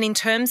 And then in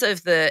terms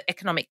of the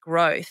economic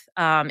growth,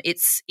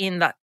 it's in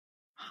the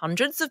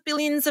hundreds of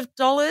billions of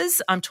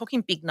dollars. I'm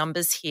talking big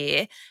numbers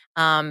here,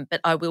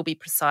 but I will be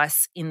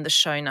precise in the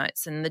show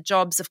notes. And the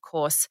jobs, of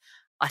course,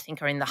 I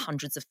think are in the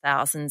hundreds of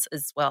thousands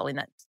as well in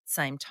that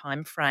same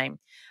time frame.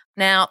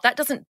 Now, that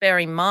doesn't bear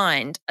in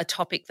mind a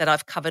topic that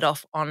I've covered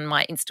off on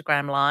my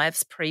Instagram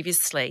lives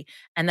previously,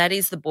 and that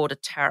is the border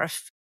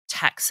tariff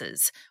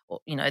taxes, or,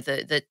 you know,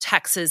 the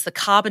taxes, the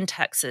carbon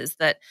taxes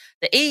that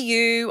the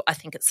EU, I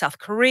think it's South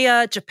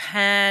Korea,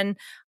 Japan,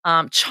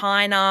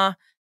 China,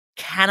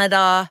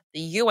 Canada, the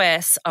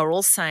US are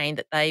all saying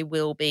that they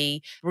will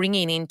be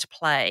bringing into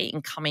play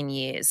in coming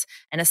years.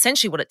 And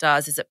essentially what it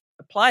does is it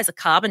applies a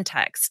carbon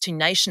tax to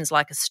nations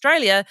like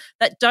Australia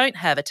that don't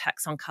have a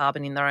tax on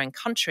carbon in their own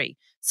country.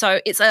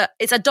 So it's a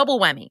double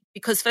whammy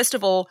because, first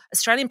of all,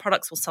 Australian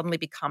products will suddenly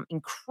become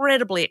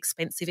incredibly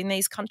expensive in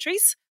these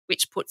countries,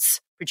 which puts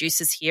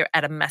producers here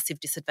at a massive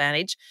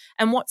disadvantage.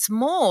 And what's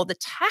more, the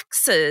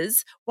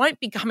taxes won't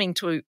be coming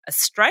to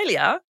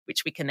Australia,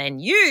 which we can then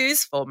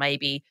use for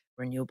maybe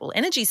renewable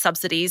energy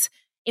subsidies.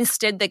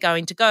 Instead, they're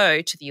going to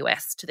go to the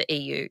US, to the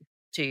EU,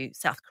 to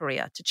South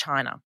Korea, to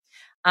China.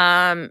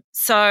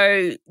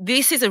 So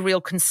this is a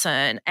real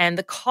concern. And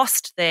the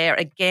cost there,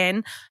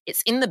 again,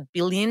 it's in the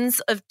billions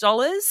of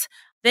dollars.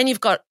 Then you've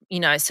got,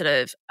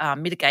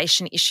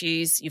 mitigation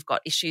issues. You've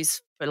got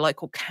issues for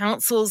local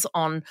councils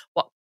on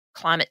what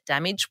climate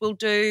damage will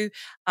do.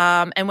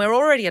 And we're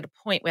already at a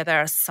point where there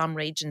are some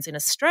regions in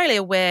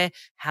Australia where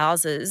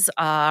houses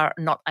are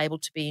not able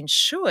to be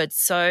insured.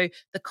 So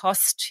the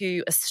cost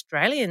to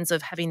Australians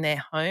of having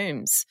their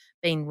homes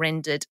being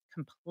rendered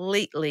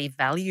completely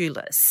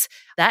valueless,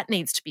 that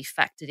needs to be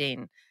factored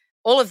in.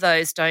 All of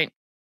those don't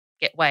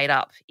get weighed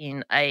up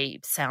in a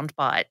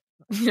soundbite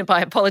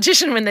by a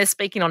politician when they're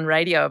speaking on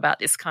radio about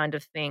this kind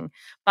of thing.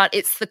 But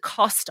it's the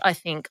cost, I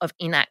think, of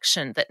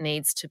inaction that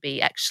needs to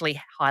be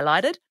actually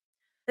highlighted.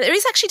 There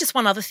is actually just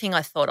one other thing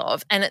I thought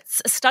of, and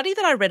it's a study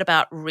that I read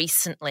about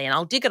recently, and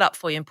I'll dig it up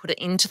for you and put it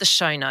into the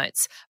show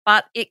notes.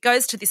 But it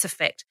goes to this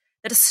effect,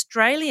 that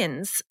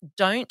Australians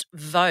don't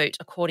vote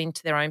according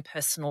to their own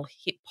personal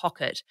hip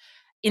pocket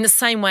in the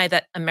same way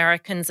that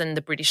Americans and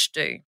the British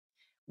do.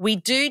 We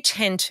do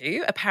tend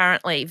to,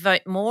 apparently,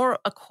 vote more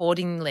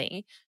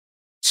accordingly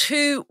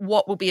to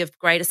what will be of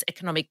greatest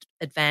economic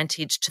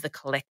advantage to the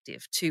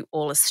collective, to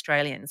all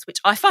Australians, which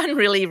I find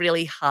really,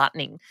 really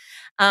heartening.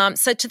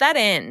 So to that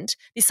end,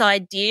 this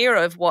idea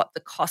of what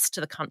the cost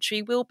to the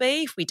country will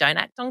be if we don't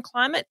act on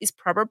climate is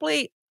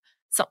probably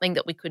something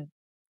that we could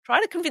try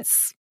to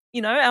convince,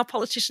 our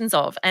politicians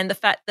of, and the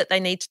fact that they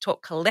need to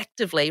talk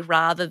collectively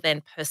rather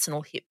than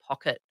personal hip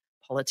pocket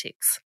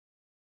politics.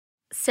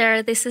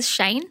 Sarah, this is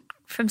Shane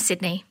from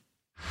Sydney.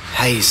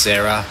 Hey,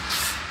 Sarah.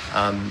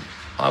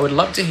 I would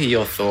love to hear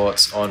your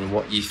thoughts on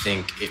what you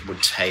think it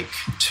would take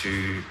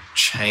to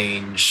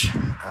change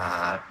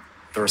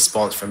the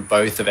response from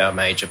both of our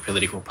major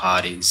political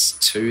parties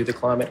to the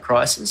climate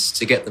crisis,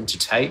 to get them to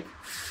take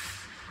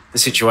the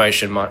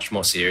situation much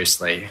more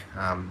seriously.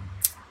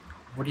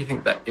 What do you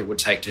think that it would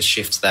take to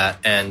shift that,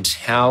 and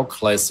how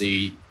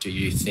closely do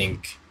you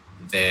think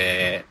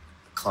their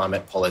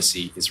climate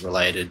policy is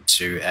related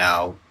to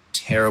our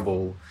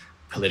terrible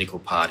political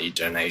party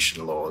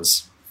donation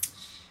laws?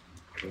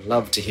 I'd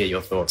love to hear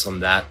your thoughts on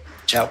that.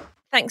 Ciao.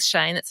 Thanks,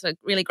 Shane. That's a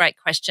really great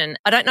question.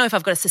 I don't know if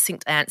I've got a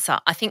succinct answer.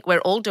 I think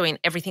we're all doing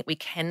everything we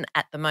can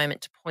at the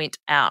moment to point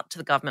out to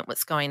the government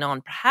what's going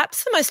on.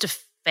 Perhaps the most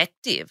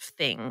effective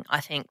thing,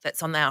 I think,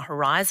 that's on our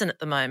horizon at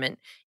the moment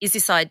is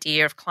this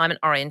idea of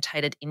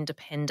climate-orientated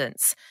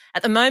independence.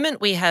 At the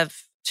moment, we have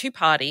two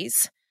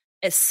parties,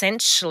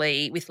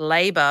 essentially with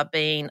Labor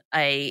being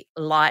a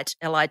light,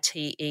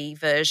 LITE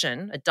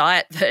version, a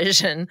diet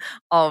version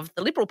of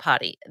the Liberal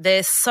Party.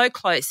 They're so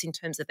close in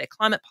terms of their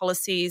climate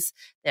policies,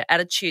 their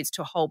attitudes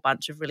to a whole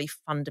bunch of really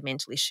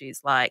fundamental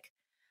issues like,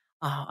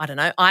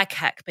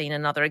 ICAC being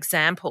another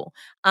example.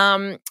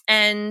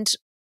 And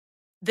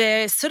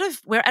they're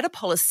we're at a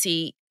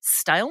policy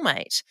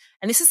stalemate.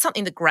 And this is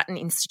something the Grattan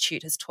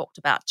Institute has talked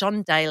about.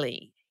 John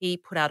Daly, he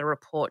put out a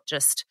report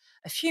just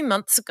a few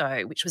months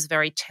ago, which was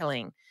very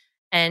telling.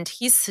 And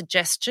his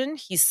suggestion,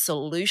 his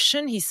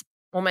solution, he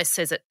almost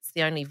says it's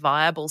the only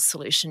viable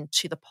solution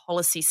to the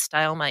policy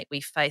stalemate we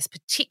face,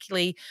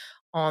 particularly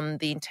on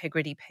the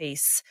integrity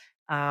piece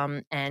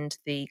and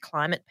the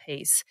climate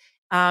piece,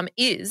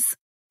 is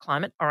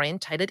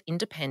climate-orientated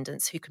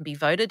independence who can be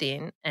voted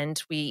in,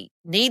 and we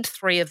need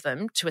three of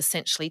them to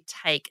essentially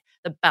take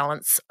the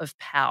balance of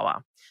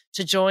power.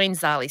 To join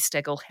Zali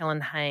Steggall, Helen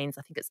Haynes,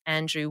 I think it's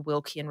Andrew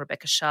Wilkie and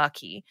Rebecca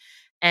Sharkey.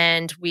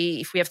 And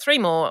if we have three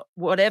more,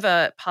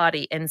 whatever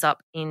party ends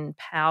up in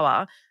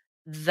power,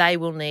 they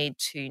will need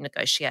to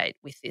negotiate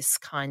with this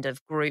kind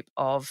of group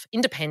of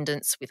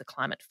independents with a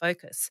climate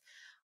focus.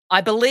 I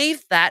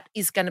believe that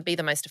is going to be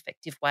the most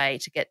effective way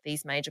to get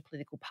these major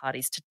political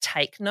parties to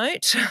take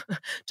note,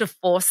 to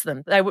force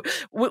them.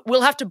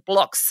 We'll have to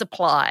block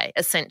supply,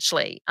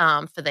 essentially,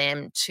 for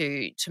them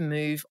to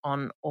move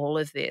on all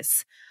of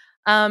this.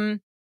 And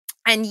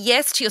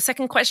yes, to your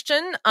second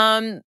question,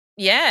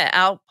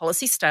 our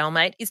policy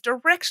stalemate is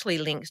directly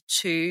linked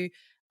to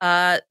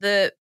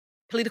the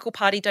political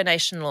party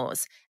donation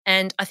laws.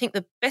 And I think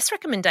the best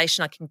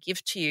recommendation I can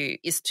give to you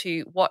is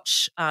to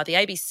watch the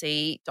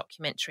ABC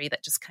documentary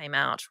that just came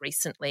out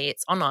recently.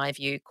 It's on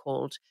iView,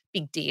 called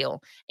Big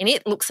Deal. And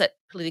it looks at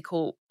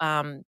political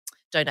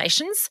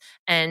donations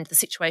and the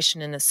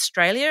situation in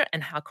Australia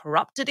and how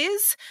corrupt it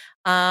is.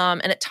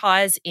 And it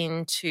ties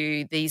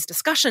into these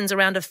discussions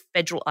around a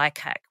federal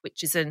ICAC,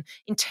 which is an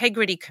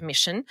integrity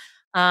commission.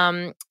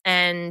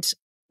 And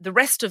the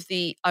rest of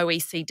the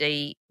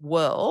OECD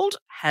world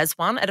has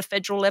one at a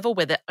federal level.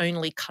 We're the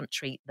only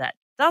country that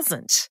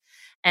doesn't.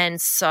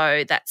 And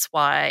so that's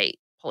why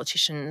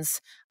politicians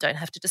don't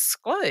have to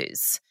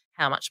disclose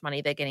how much money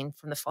they're getting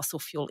from the fossil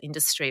fuel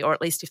industry, or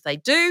at least if they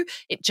do,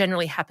 it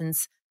generally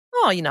happens,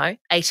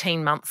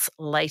 18 months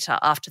later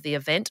after the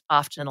event,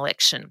 after an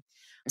election.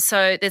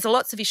 So there's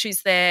lots of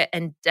issues there,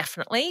 and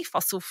definitely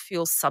fossil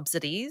fuel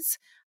subsidies,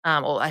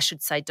 or I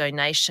should say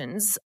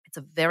donations. It's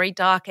a very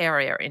dark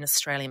area in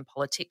Australian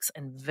politics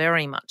and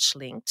very much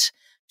linked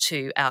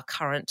to our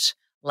current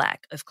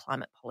lack of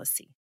climate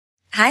policy.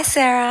 Hi,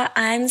 Sarah.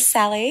 I'm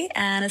Sally,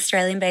 an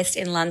Australian based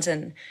in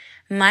London.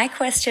 My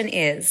question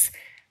is,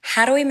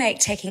 how do we make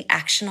taking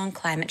action on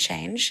climate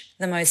change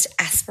the most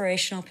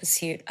aspirational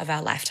pursuit of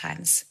our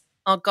lifetimes?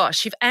 Oh,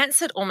 gosh, you've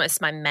answered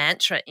almost my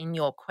mantra in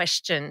your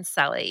question,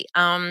 Sally.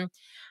 I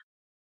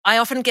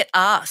often get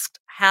asked,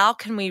 how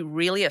can we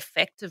really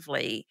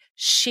effectively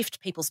shift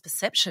people's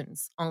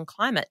perceptions on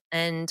climate?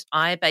 And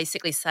I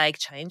basically say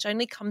change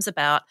only comes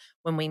about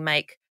when we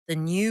make the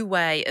new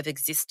way of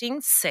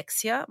existing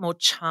sexier, more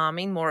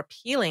charming, more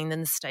appealing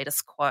than the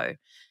status quo.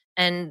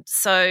 And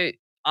so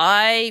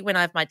when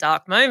I have my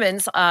dark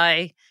moments,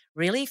 I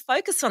really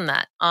focus on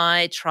that.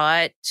 I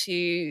try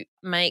to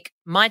make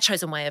my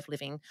chosen way of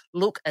living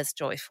look as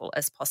joyful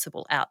as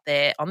possible out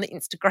there on the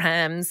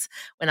Instagrams,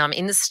 when I'm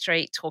in the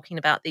street talking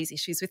about these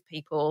issues with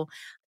people.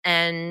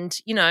 And,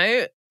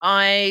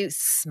 I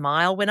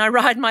smile when I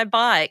ride my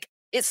bike.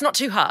 It's not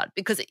too hard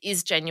because it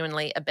is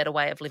genuinely a better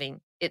way of living.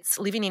 It's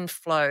living in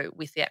flow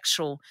with the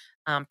actual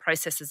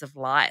processes of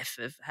life,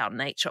 of how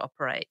nature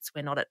operates.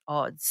 We're not at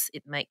odds.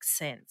 It makes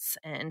sense.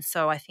 And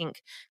so I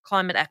think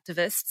climate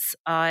activists,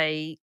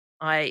 I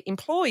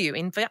implore you,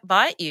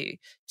 invite you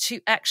to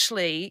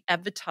actually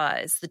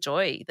advertise the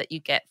joy that you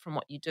get from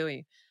what you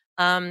do.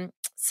 I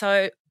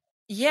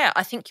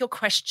think your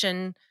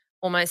question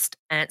almost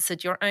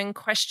answered your own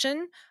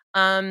question.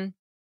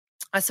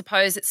 I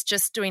suppose it's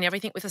just doing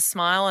everything with a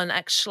smile and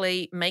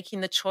actually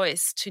making the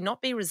choice to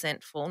not be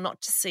resentful,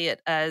 not to see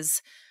it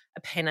as a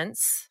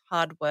penance,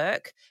 hard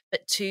work,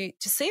 but to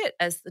see it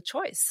as the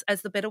choice,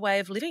 as the better way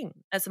of living,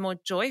 as a more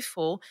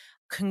joyful,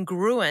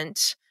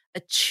 congruent,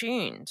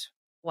 attuned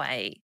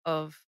way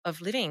of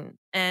living.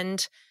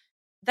 And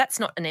that's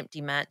not an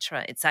empty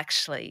mantra. It's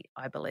actually,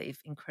 I believe,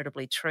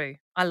 incredibly true.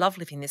 I love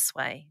living this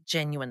way,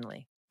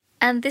 genuinely.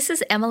 And this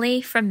is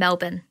Emily from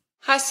Melbourne.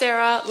 Hi,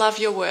 Sarah. Love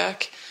your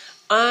work.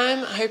 I'm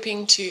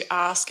hoping to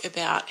ask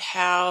about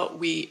how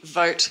we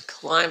vote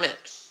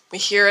climate. We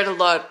hear it a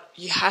lot,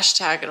 you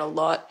hashtag it a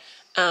lot,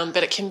 but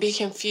it can be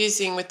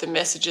confusing with the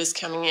messages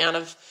coming out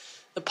of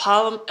the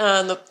parliament,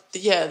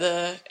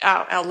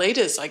 our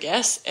leaders, I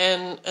guess,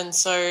 and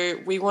so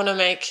we want to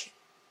make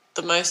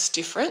the most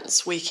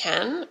difference we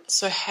can.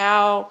 So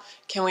how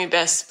can we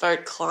best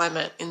vote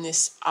climate in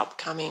this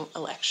upcoming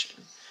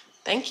election?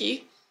 Thank you.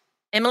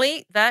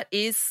 Emily, that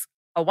is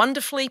a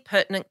wonderfully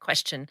pertinent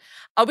question.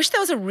 I wish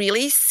there was a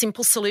really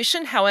simple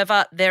solution.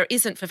 However, there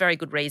isn't, for very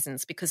good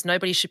reasons, because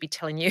nobody should be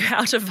telling you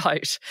how to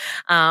vote.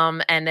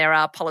 And there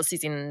are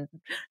policies and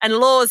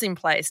laws in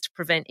place to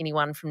prevent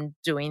anyone from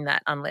doing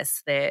that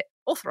unless they're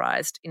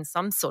authorised in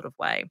some sort of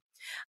way.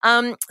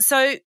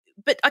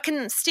 But I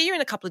can steer you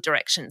in a couple of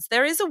directions.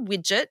 There is a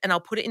widget, and I'll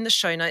put it in the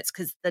show notes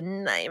because the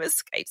name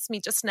escapes me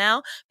just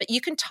now, but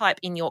you can type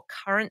in your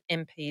current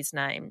MP's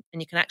name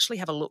and you can actually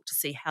have a look to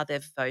see how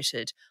they've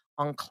voted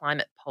on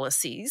climate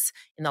policies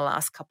in the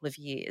last couple of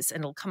years,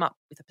 and it'll come up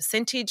with a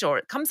percentage, or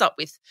it comes up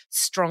with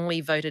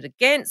strongly voted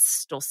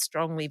against or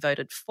strongly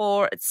voted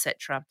for,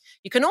 etc.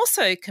 You can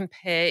also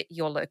compare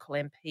your local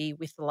MP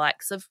with the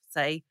likes of,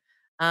 say,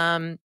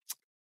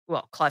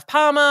 Clive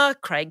Palmer,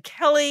 Craig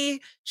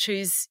Kelly,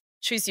 choose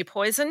your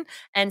poison,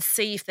 and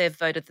see if they've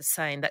voted the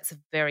same. That's a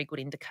very good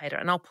indicator.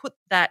 And I'll put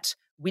that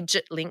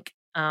widget link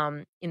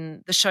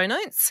in the show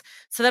notes.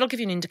 So that'll give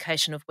you an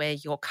indication of where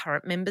your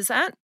current member's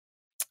at.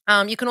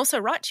 You can also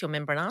write to your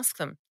member and ask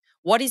them,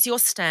 what is your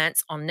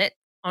stance on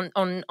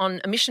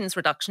emissions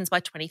reductions by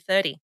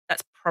 2030?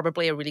 That's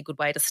probably a really good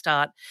way to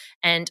start.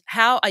 And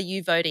how are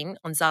you voting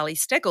on Zali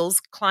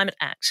Steggall's Climate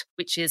Act,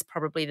 which is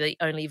probably the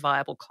only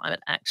viable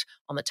climate act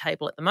on the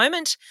table at the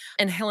moment,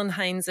 and Helen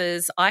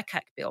Haynes's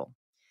ICAC bill?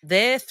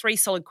 They're three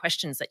solid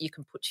questions that you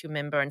can put to your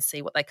member and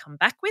see what they come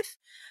back with.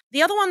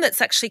 The other one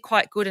that's actually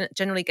quite good, and it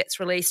generally gets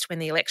released when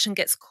the election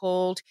gets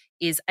called,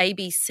 is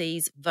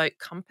ABC's Vote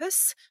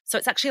Compass. So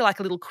it's actually like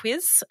a little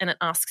quiz, and it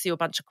asks you a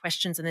bunch of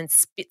questions and then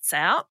spits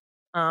out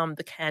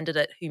the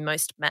candidate who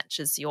most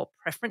matches your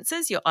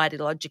preferences, your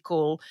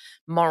ideological,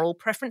 moral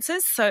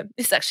preferences. So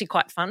it's actually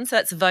quite fun. So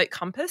that's Vote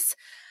Compass.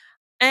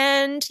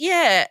 And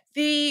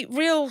the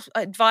real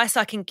advice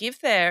I can give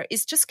there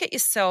is just get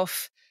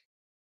yourself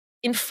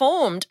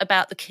informed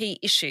about the key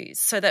issues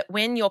so that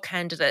when your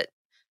candidate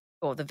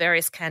or the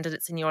various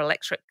candidates in your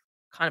electorate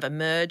kind of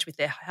emerge with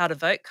their how to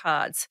vote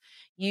cards,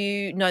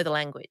 you know the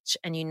language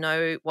and you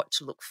know what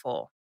to look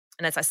for.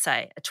 And as I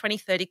say, a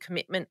 2030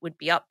 commitment would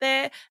be up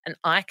there. An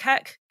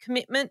ICAC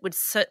commitment would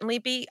certainly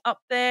be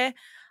up there.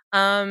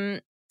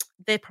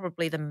 They're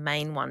probably the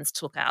main ones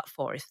to look out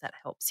for, if that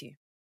helps you.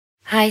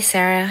 Hi,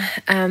 Sarah.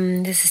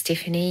 This is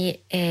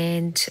Tiffany,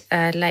 and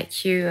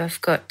like you, I've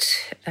got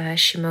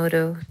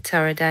Hashimoto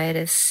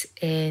thyroiditis,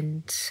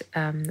 and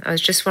I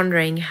was just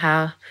wondering,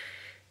 how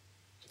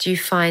do you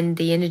find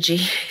the energy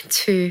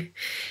to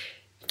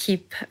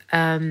keep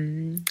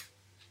fighting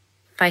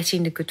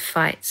the good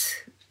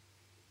fight?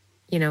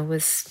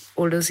 with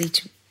all those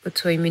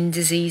autoimmune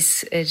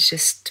disease, it's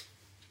just,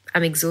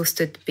 I'm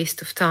exhausted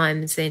best of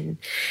times, and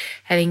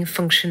having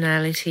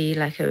functionality,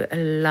 like a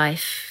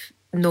life,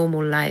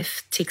 normal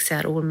life, takes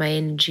out all my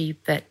energy,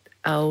 but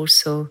I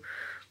also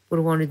would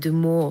want to do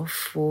more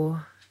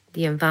for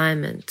the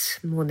environment,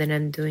 more than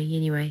I'm doing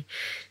anyway.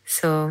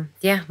 So,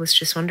 yeah, was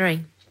just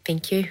wondering.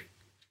 Thank you.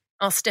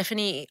 Oh,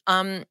 Stephanie,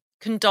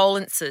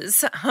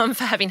 condolences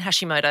for having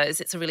Hashimoto's.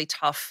 It's a really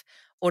tough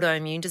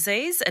autoimmune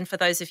disease. And for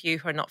those of you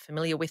who are not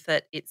familiar with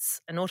it, it's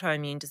an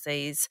autoimmune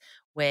disease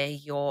where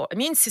your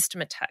immune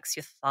system attacks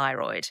your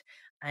thyroid.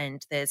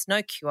 And there's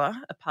no cure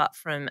apart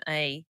from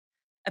a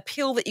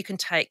pill that you can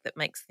take that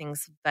makes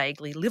things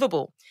vaguely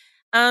livable.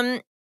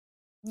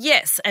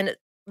 Yes, and it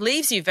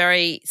leaves you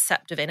very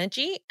sapped of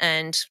energy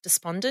and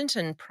despondent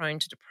and prone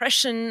to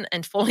depression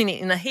and falling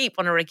in a heap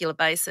on a regular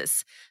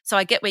basis. So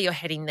I get where you're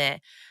heading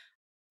there.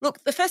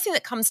 Look, the first thing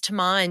that comes to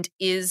mind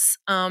is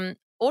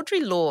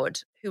Audre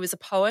Lorde, who was a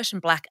poet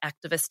and Black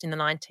activist in the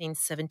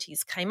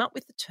 1970s, came up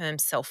with the term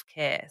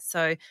self-care.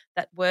 So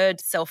that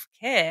word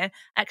self-care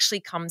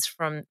actually comes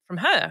from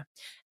her.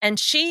 And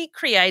she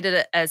created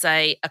it as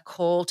a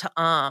call to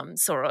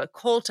arms or a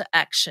call to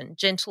action,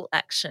 gentle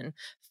action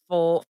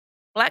for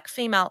Black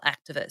female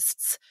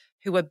activists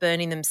who were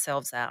burning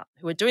themselves out,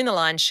 who were doing the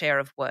lion's share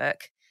of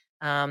work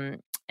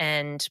and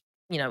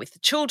with the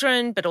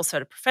children, but also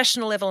at a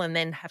professional level, and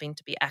then having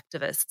to be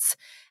activists.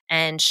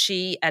 And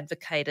she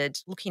advocated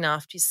looking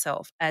after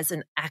yourself as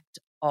an act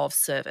of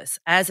service,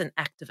 as an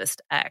activist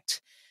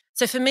act.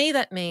 So for me,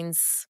 that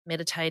means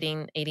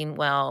meditating, eating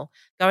well,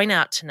 going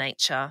out to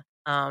nature,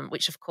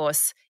 which of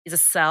course is a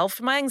salve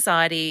for my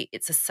anxiety.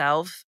 It's a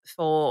salve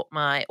for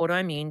my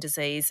autoimmune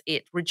disease.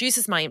 It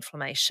reduces my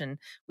inflammation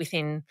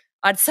within,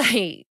 I'd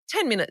say,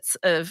 10 minutes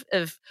of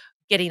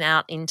getting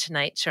out into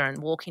nature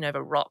and walking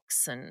over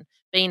rocks and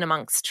being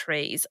amongst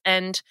trees.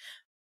 And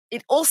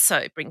it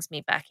also brings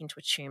me back into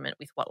attunement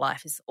with what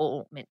life is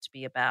all meant to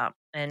be about.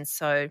 And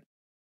so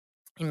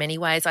in many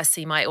ways, I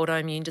see my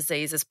autoimmune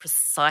disease as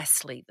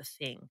precisely the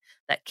thing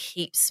that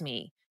keeps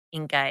me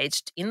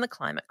engaged in the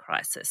climate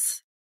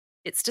crisis.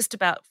 It's just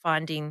about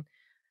finding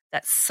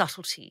that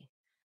subtlety,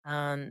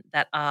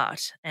 that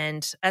art.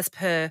 And as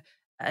per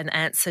an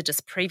answer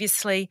just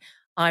previously,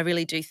 I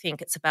really do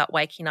think it's about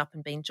waking up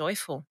and being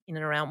joyful in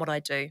and around what I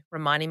do,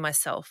 reminding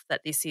myself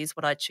that this is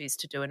what I choose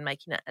to do and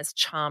making it as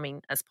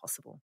charming as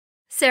possible.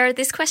 Sarah,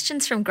 this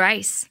question's from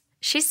Grace.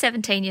 She's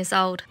 17 years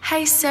old.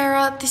 Hey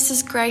Sarah, this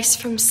is Grace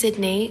from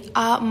Sydney.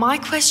 My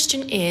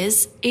question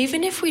is,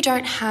 even if we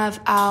don't have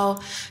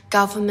our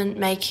government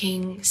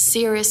making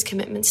serious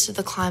commitments to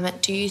the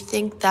climate, do you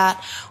think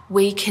that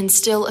we can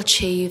still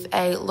achieve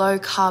a low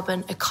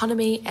carbon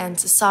economy and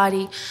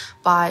society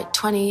by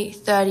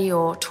 2030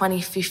 or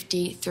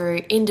 2050 through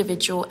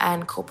individual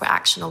and corporate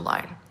action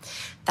alone?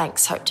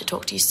 Thanks, hope to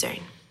talk to you soon.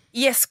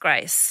 Yes,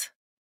 Grace.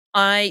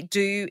 I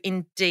do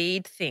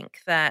indeed think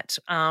that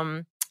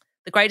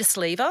the greatest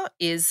lever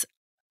is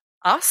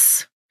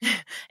us,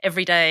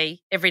 everyday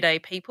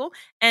people,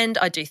 and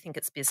I do think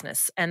it's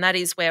business. And that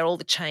is where all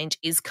the change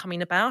is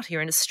coming about here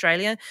in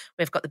Australia.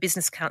 We've got the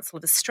Business Council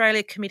of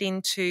Australia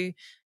committing to,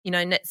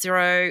 net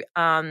zero.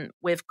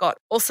 We've got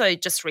also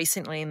just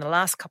recently in the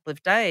last couple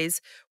of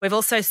days, we've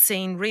also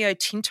seen Rio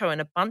Tinto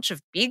and a bunch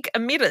of big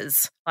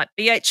emitters like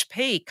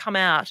BHP come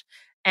out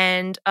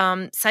and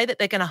say that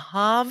they're going to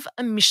halve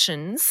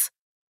emissions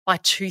by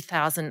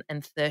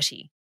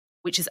 2030.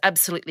 Which is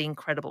absolutely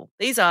incredible.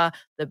 These are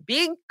the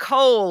big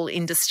coal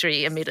industry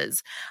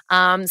emitters.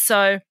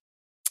 So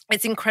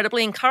it's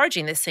incredibly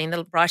encouraging. They're seeing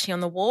the writing on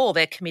the wall.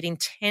 They're committing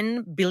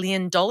 $10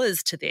 billion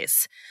to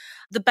this.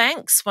 The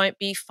banks won't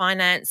be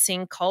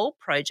financing coal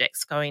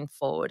projects going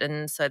forward.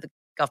 And so the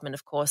government,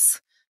 of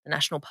course, the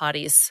National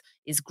Party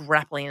is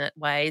grappling at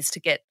ways to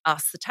get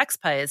us, the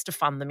taxpayers, to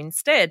fund them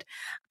instead.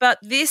 But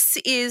this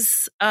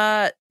is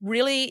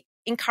really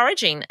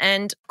encouraging.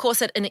 And, of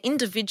course, at an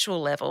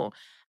individual level,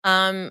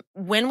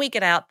 when we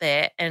get out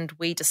there and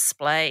we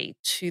display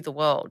to the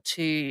world,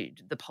 to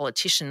the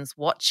politicians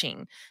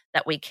watching,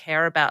 that we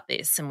care about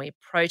this and we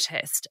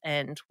protest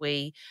and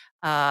we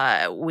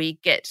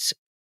get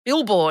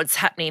billboards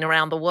happening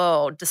around the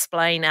world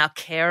displaying our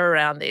care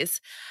around this,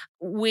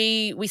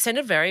 we send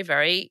a very,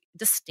 very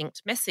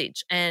distinct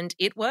message, and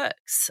it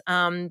works.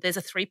 There's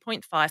a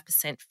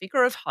 3.5%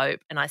 figure of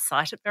hope, and I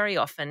cite it very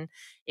often.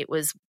 It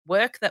was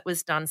work that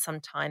was done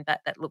some time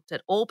back that looked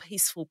at all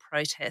peaceful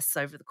protests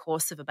over the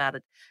course of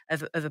about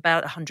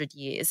 100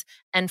 years,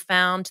 and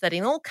found that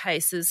in all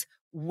cases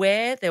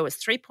where there was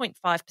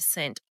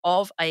 3.5%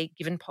 of a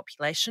given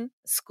population,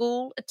 a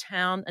school, a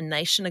town, a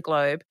nation, a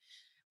globe,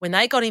 when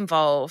they got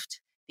involved,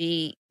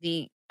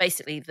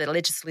 basically the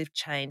legislative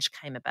change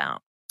came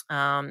about.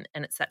 And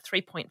it's that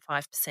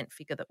 3.5%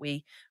 figure that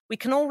we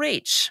can all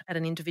reach at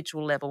an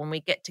individual level when we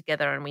get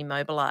together and we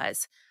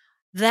mobilise.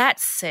 That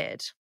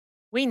said,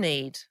 we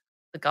need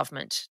the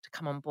government to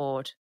come on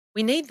board.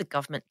 We need the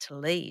government to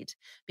lead,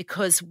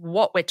 because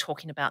what we're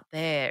talking about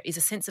there is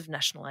a sense of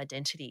national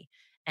identity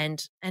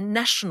and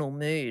national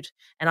mood.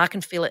 And I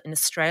can feel it in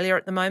Australia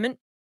at the moment.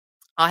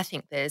 I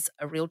think there's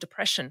a real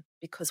depression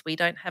because we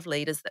don't have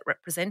leaders that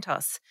represent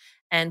us.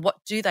 And what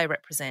do they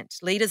represent?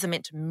 Leaders are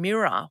meant to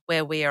mirror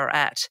where we are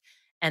at.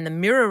 And the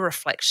mirror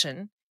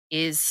reflection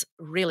is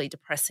really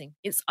depressing.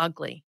 It's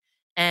ugly.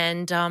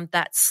 And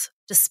that's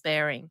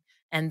despairing.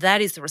 And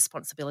that is the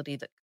responsibility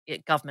that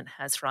government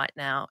has right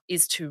now,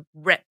 is to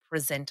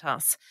represent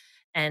us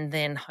and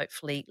then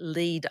hopefully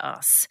lead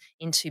us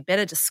into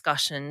better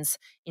discussions,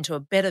 into a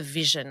better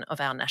vision of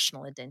our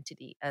national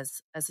identity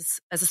as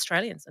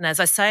Australians. And as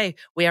I say,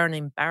 we are an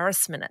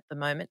embarrassment at the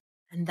moment,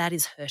 and that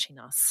is hurting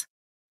us.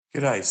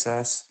 G'day,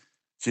 Sass.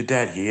 It's your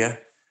dad here.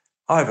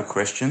 I have a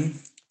question.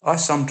 I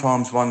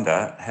sometimes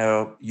wonder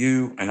how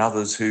you and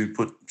others who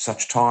put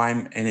such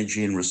time,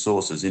 energy and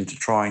resources into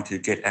trying to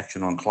get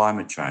action on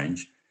climate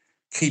change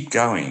keep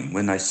going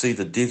when they see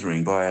the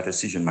dithering by our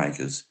decision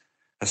makers,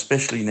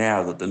 especially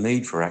now that the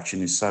need for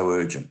action is so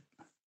urgent.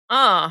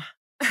 Oh,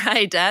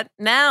 hey, Dad.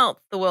 Now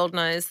the world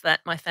knows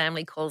that my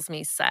family calls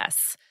me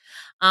Sass.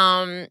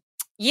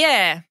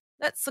 Yeah,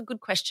 that's a good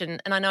question.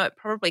 And I know it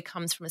probably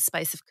comes from a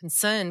space of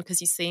concern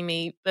because you see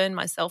me burn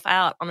myself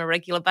out on a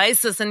regular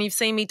basis and you've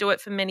seen me do it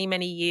for many,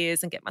 many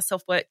years and get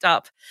myself worked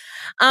up.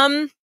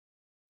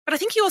 But I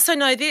think you also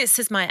know this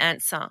is my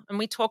answer. And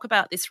we talk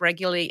about this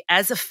regularly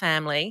as a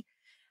family.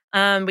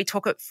 We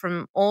talk it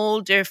from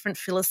all different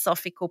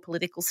philosophical,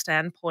 political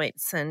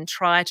standpoints and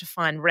try to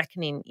find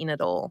reckoning in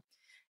it all,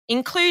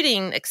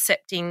 including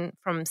accepting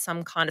from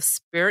some kind of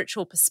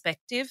spiritual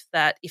perspective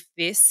that if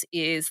this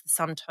is the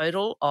sum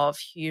total of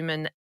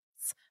human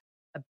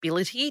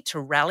ability to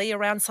rally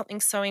around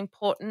something so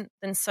important,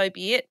 then so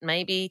be it.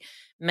 Maybe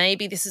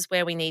this is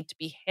where we need to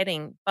be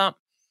heading. But,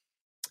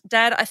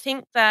 Dad, I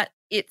think that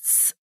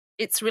it's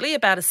really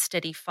about a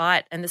steady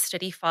fight, and the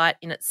steady fight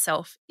in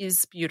itself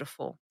is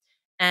beautiful.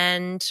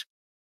 And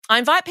I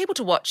invite people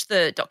to watch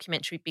the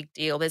documentary Big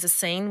Deal. There's a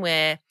scene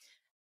where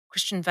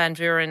Christian Van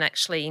Vuren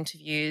actually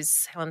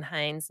interviews Helen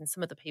Haynes and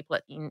some of the people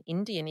in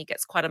India, and he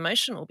gets quite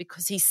emotional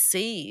because he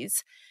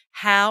sees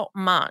how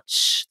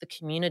much the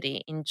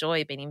community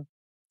enjoy being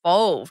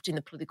involved in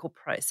the political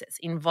process,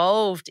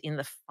 involved in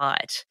the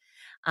fight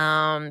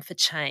for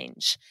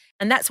change.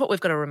 And that's what we've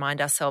got to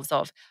remind ourselves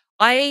of.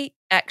 I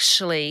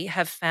actually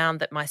have found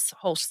that my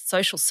whole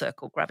social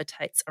circle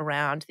gravitates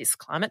around this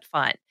climate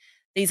fight.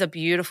 These are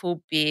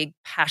beautiful, big,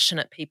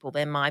 passionate people.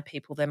 They're my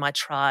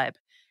tribe.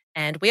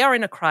 And we are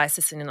in a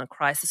crisis, and in a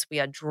crisis we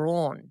are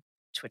drawn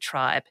to a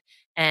tribe.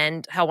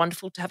 And how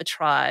wonderful to have a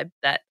tribe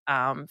that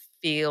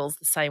feels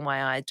the same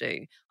way I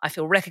do. I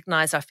feel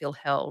recognised, I feel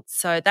held.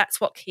 So that's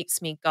what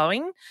keeps me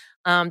going.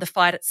 The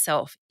fight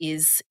itself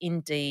is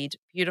indeed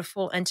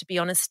beautiful. And to be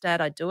honest, Dad,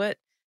 I do it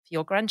for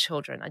your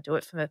grandchildren. I do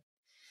it for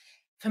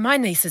my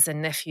nieces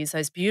and nephews,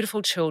 those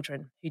beautiful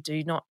children who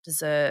do not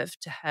deserve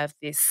to have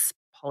this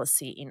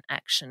policy in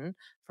action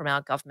from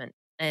our government.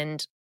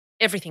 And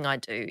everything I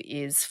do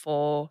is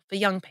for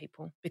young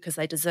people because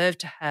they deserve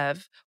to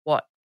have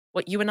what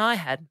you and I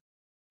had.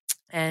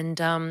 And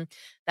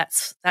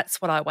that's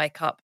what I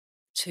wake up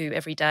to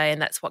every day,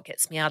 and that's what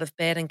gets me out of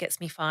bed and gets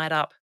me fired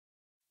up.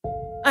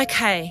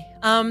 Okay,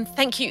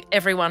 thank you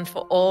everyone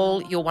for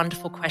all your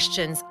wonderful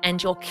questions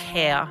and your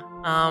care.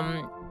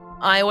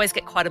 I always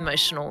get quite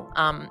emotional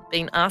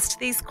being asked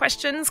these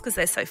questions because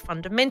they're so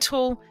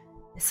fundamental,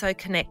 they're so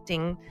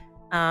connecting.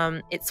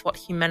 It's what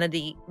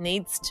humanity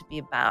needs to be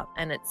about,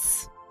 and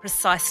it's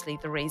precisely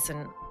the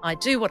reason I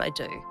do what I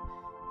do,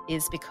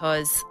 is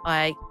because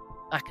I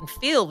can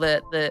feel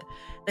the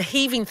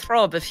heaving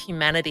throb of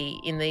humanity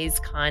in these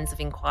kinds of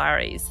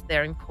inquiries.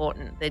 They're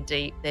important, they're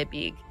deep, they're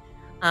big.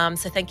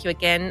 So thank you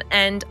again.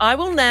 And I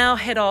will now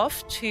head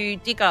off to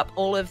dig up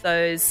all of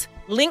those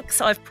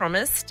links I've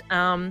promised.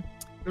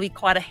 Really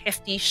quite a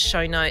hefty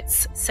show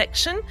notes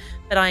section,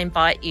 but I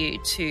invite you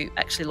to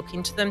actually look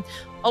into them.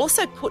 I'll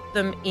also put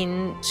them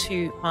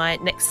into my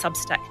next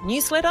Substack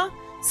newsletter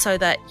so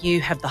that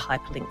you have the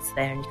hyperlinks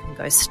there and you can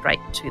go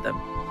straight to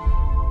them.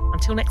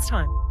 Until next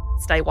time,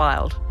 stay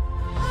wild.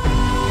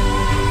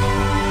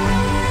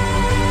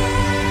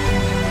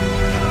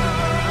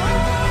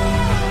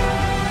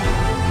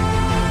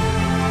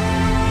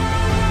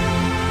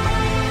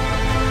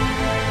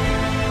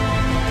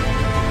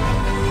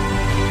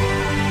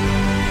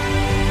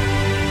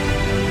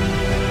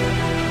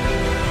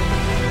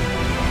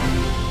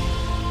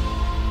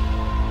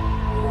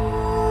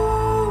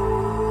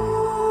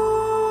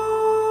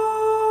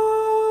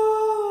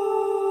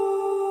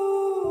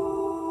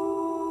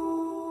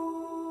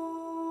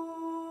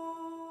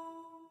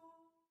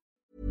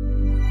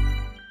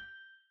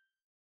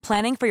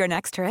 Planning for your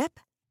next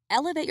trip?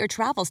 Elevate your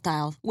travel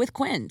style with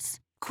Quince.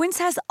 Quince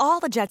has all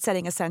the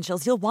jet-setting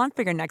essentials you'll want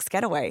for your next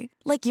getaway,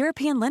 like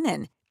European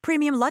linen,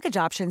 premium luggage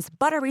options,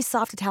 buttery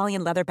soft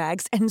Italian leather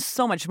bags, and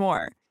so much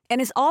more. And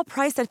is all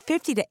priced at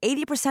 50 to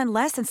 80%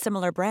 less than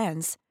similar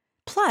brands.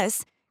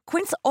 Plus,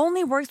 Quince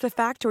only works with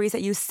factories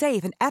that use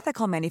safe and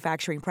ethical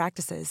manufacturing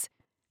practices.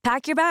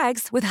 Pack your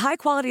bags with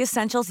high-quality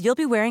essentials you'll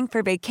be wearing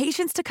for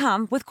vacations to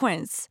come with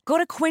Quince. Go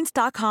to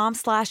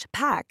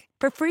quince.com/pack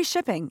for free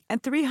shipping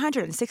and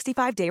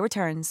 365-day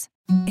returns.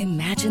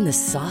 Imagine the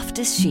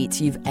softest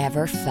sheets you've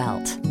ever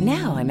felt.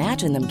 Now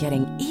imagine them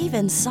getting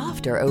even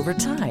softer over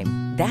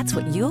time. That's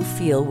what you'll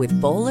feel with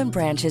Boll &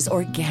 Branch's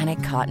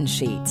organic cotton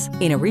sheets.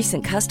 In a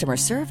recent customer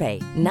survey,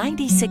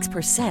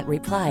 96%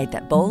 replied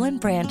that Boll &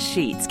 Branch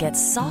sheets get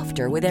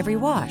softer with every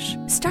wash.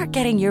 Start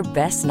getting your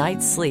best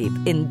night's sleep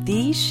in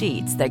these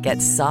sheets that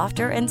get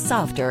softer and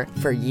softer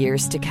for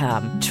years to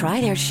come.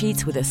 Try their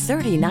sheets with a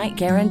 30-night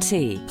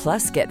guarantee.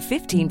 Plus, get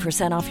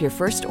 15% off your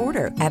first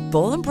order at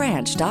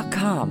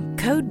bollandbranch.com.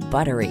 Code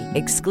BUTTERY.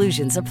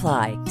 Exclusions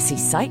apply. See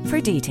site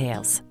for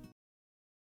details.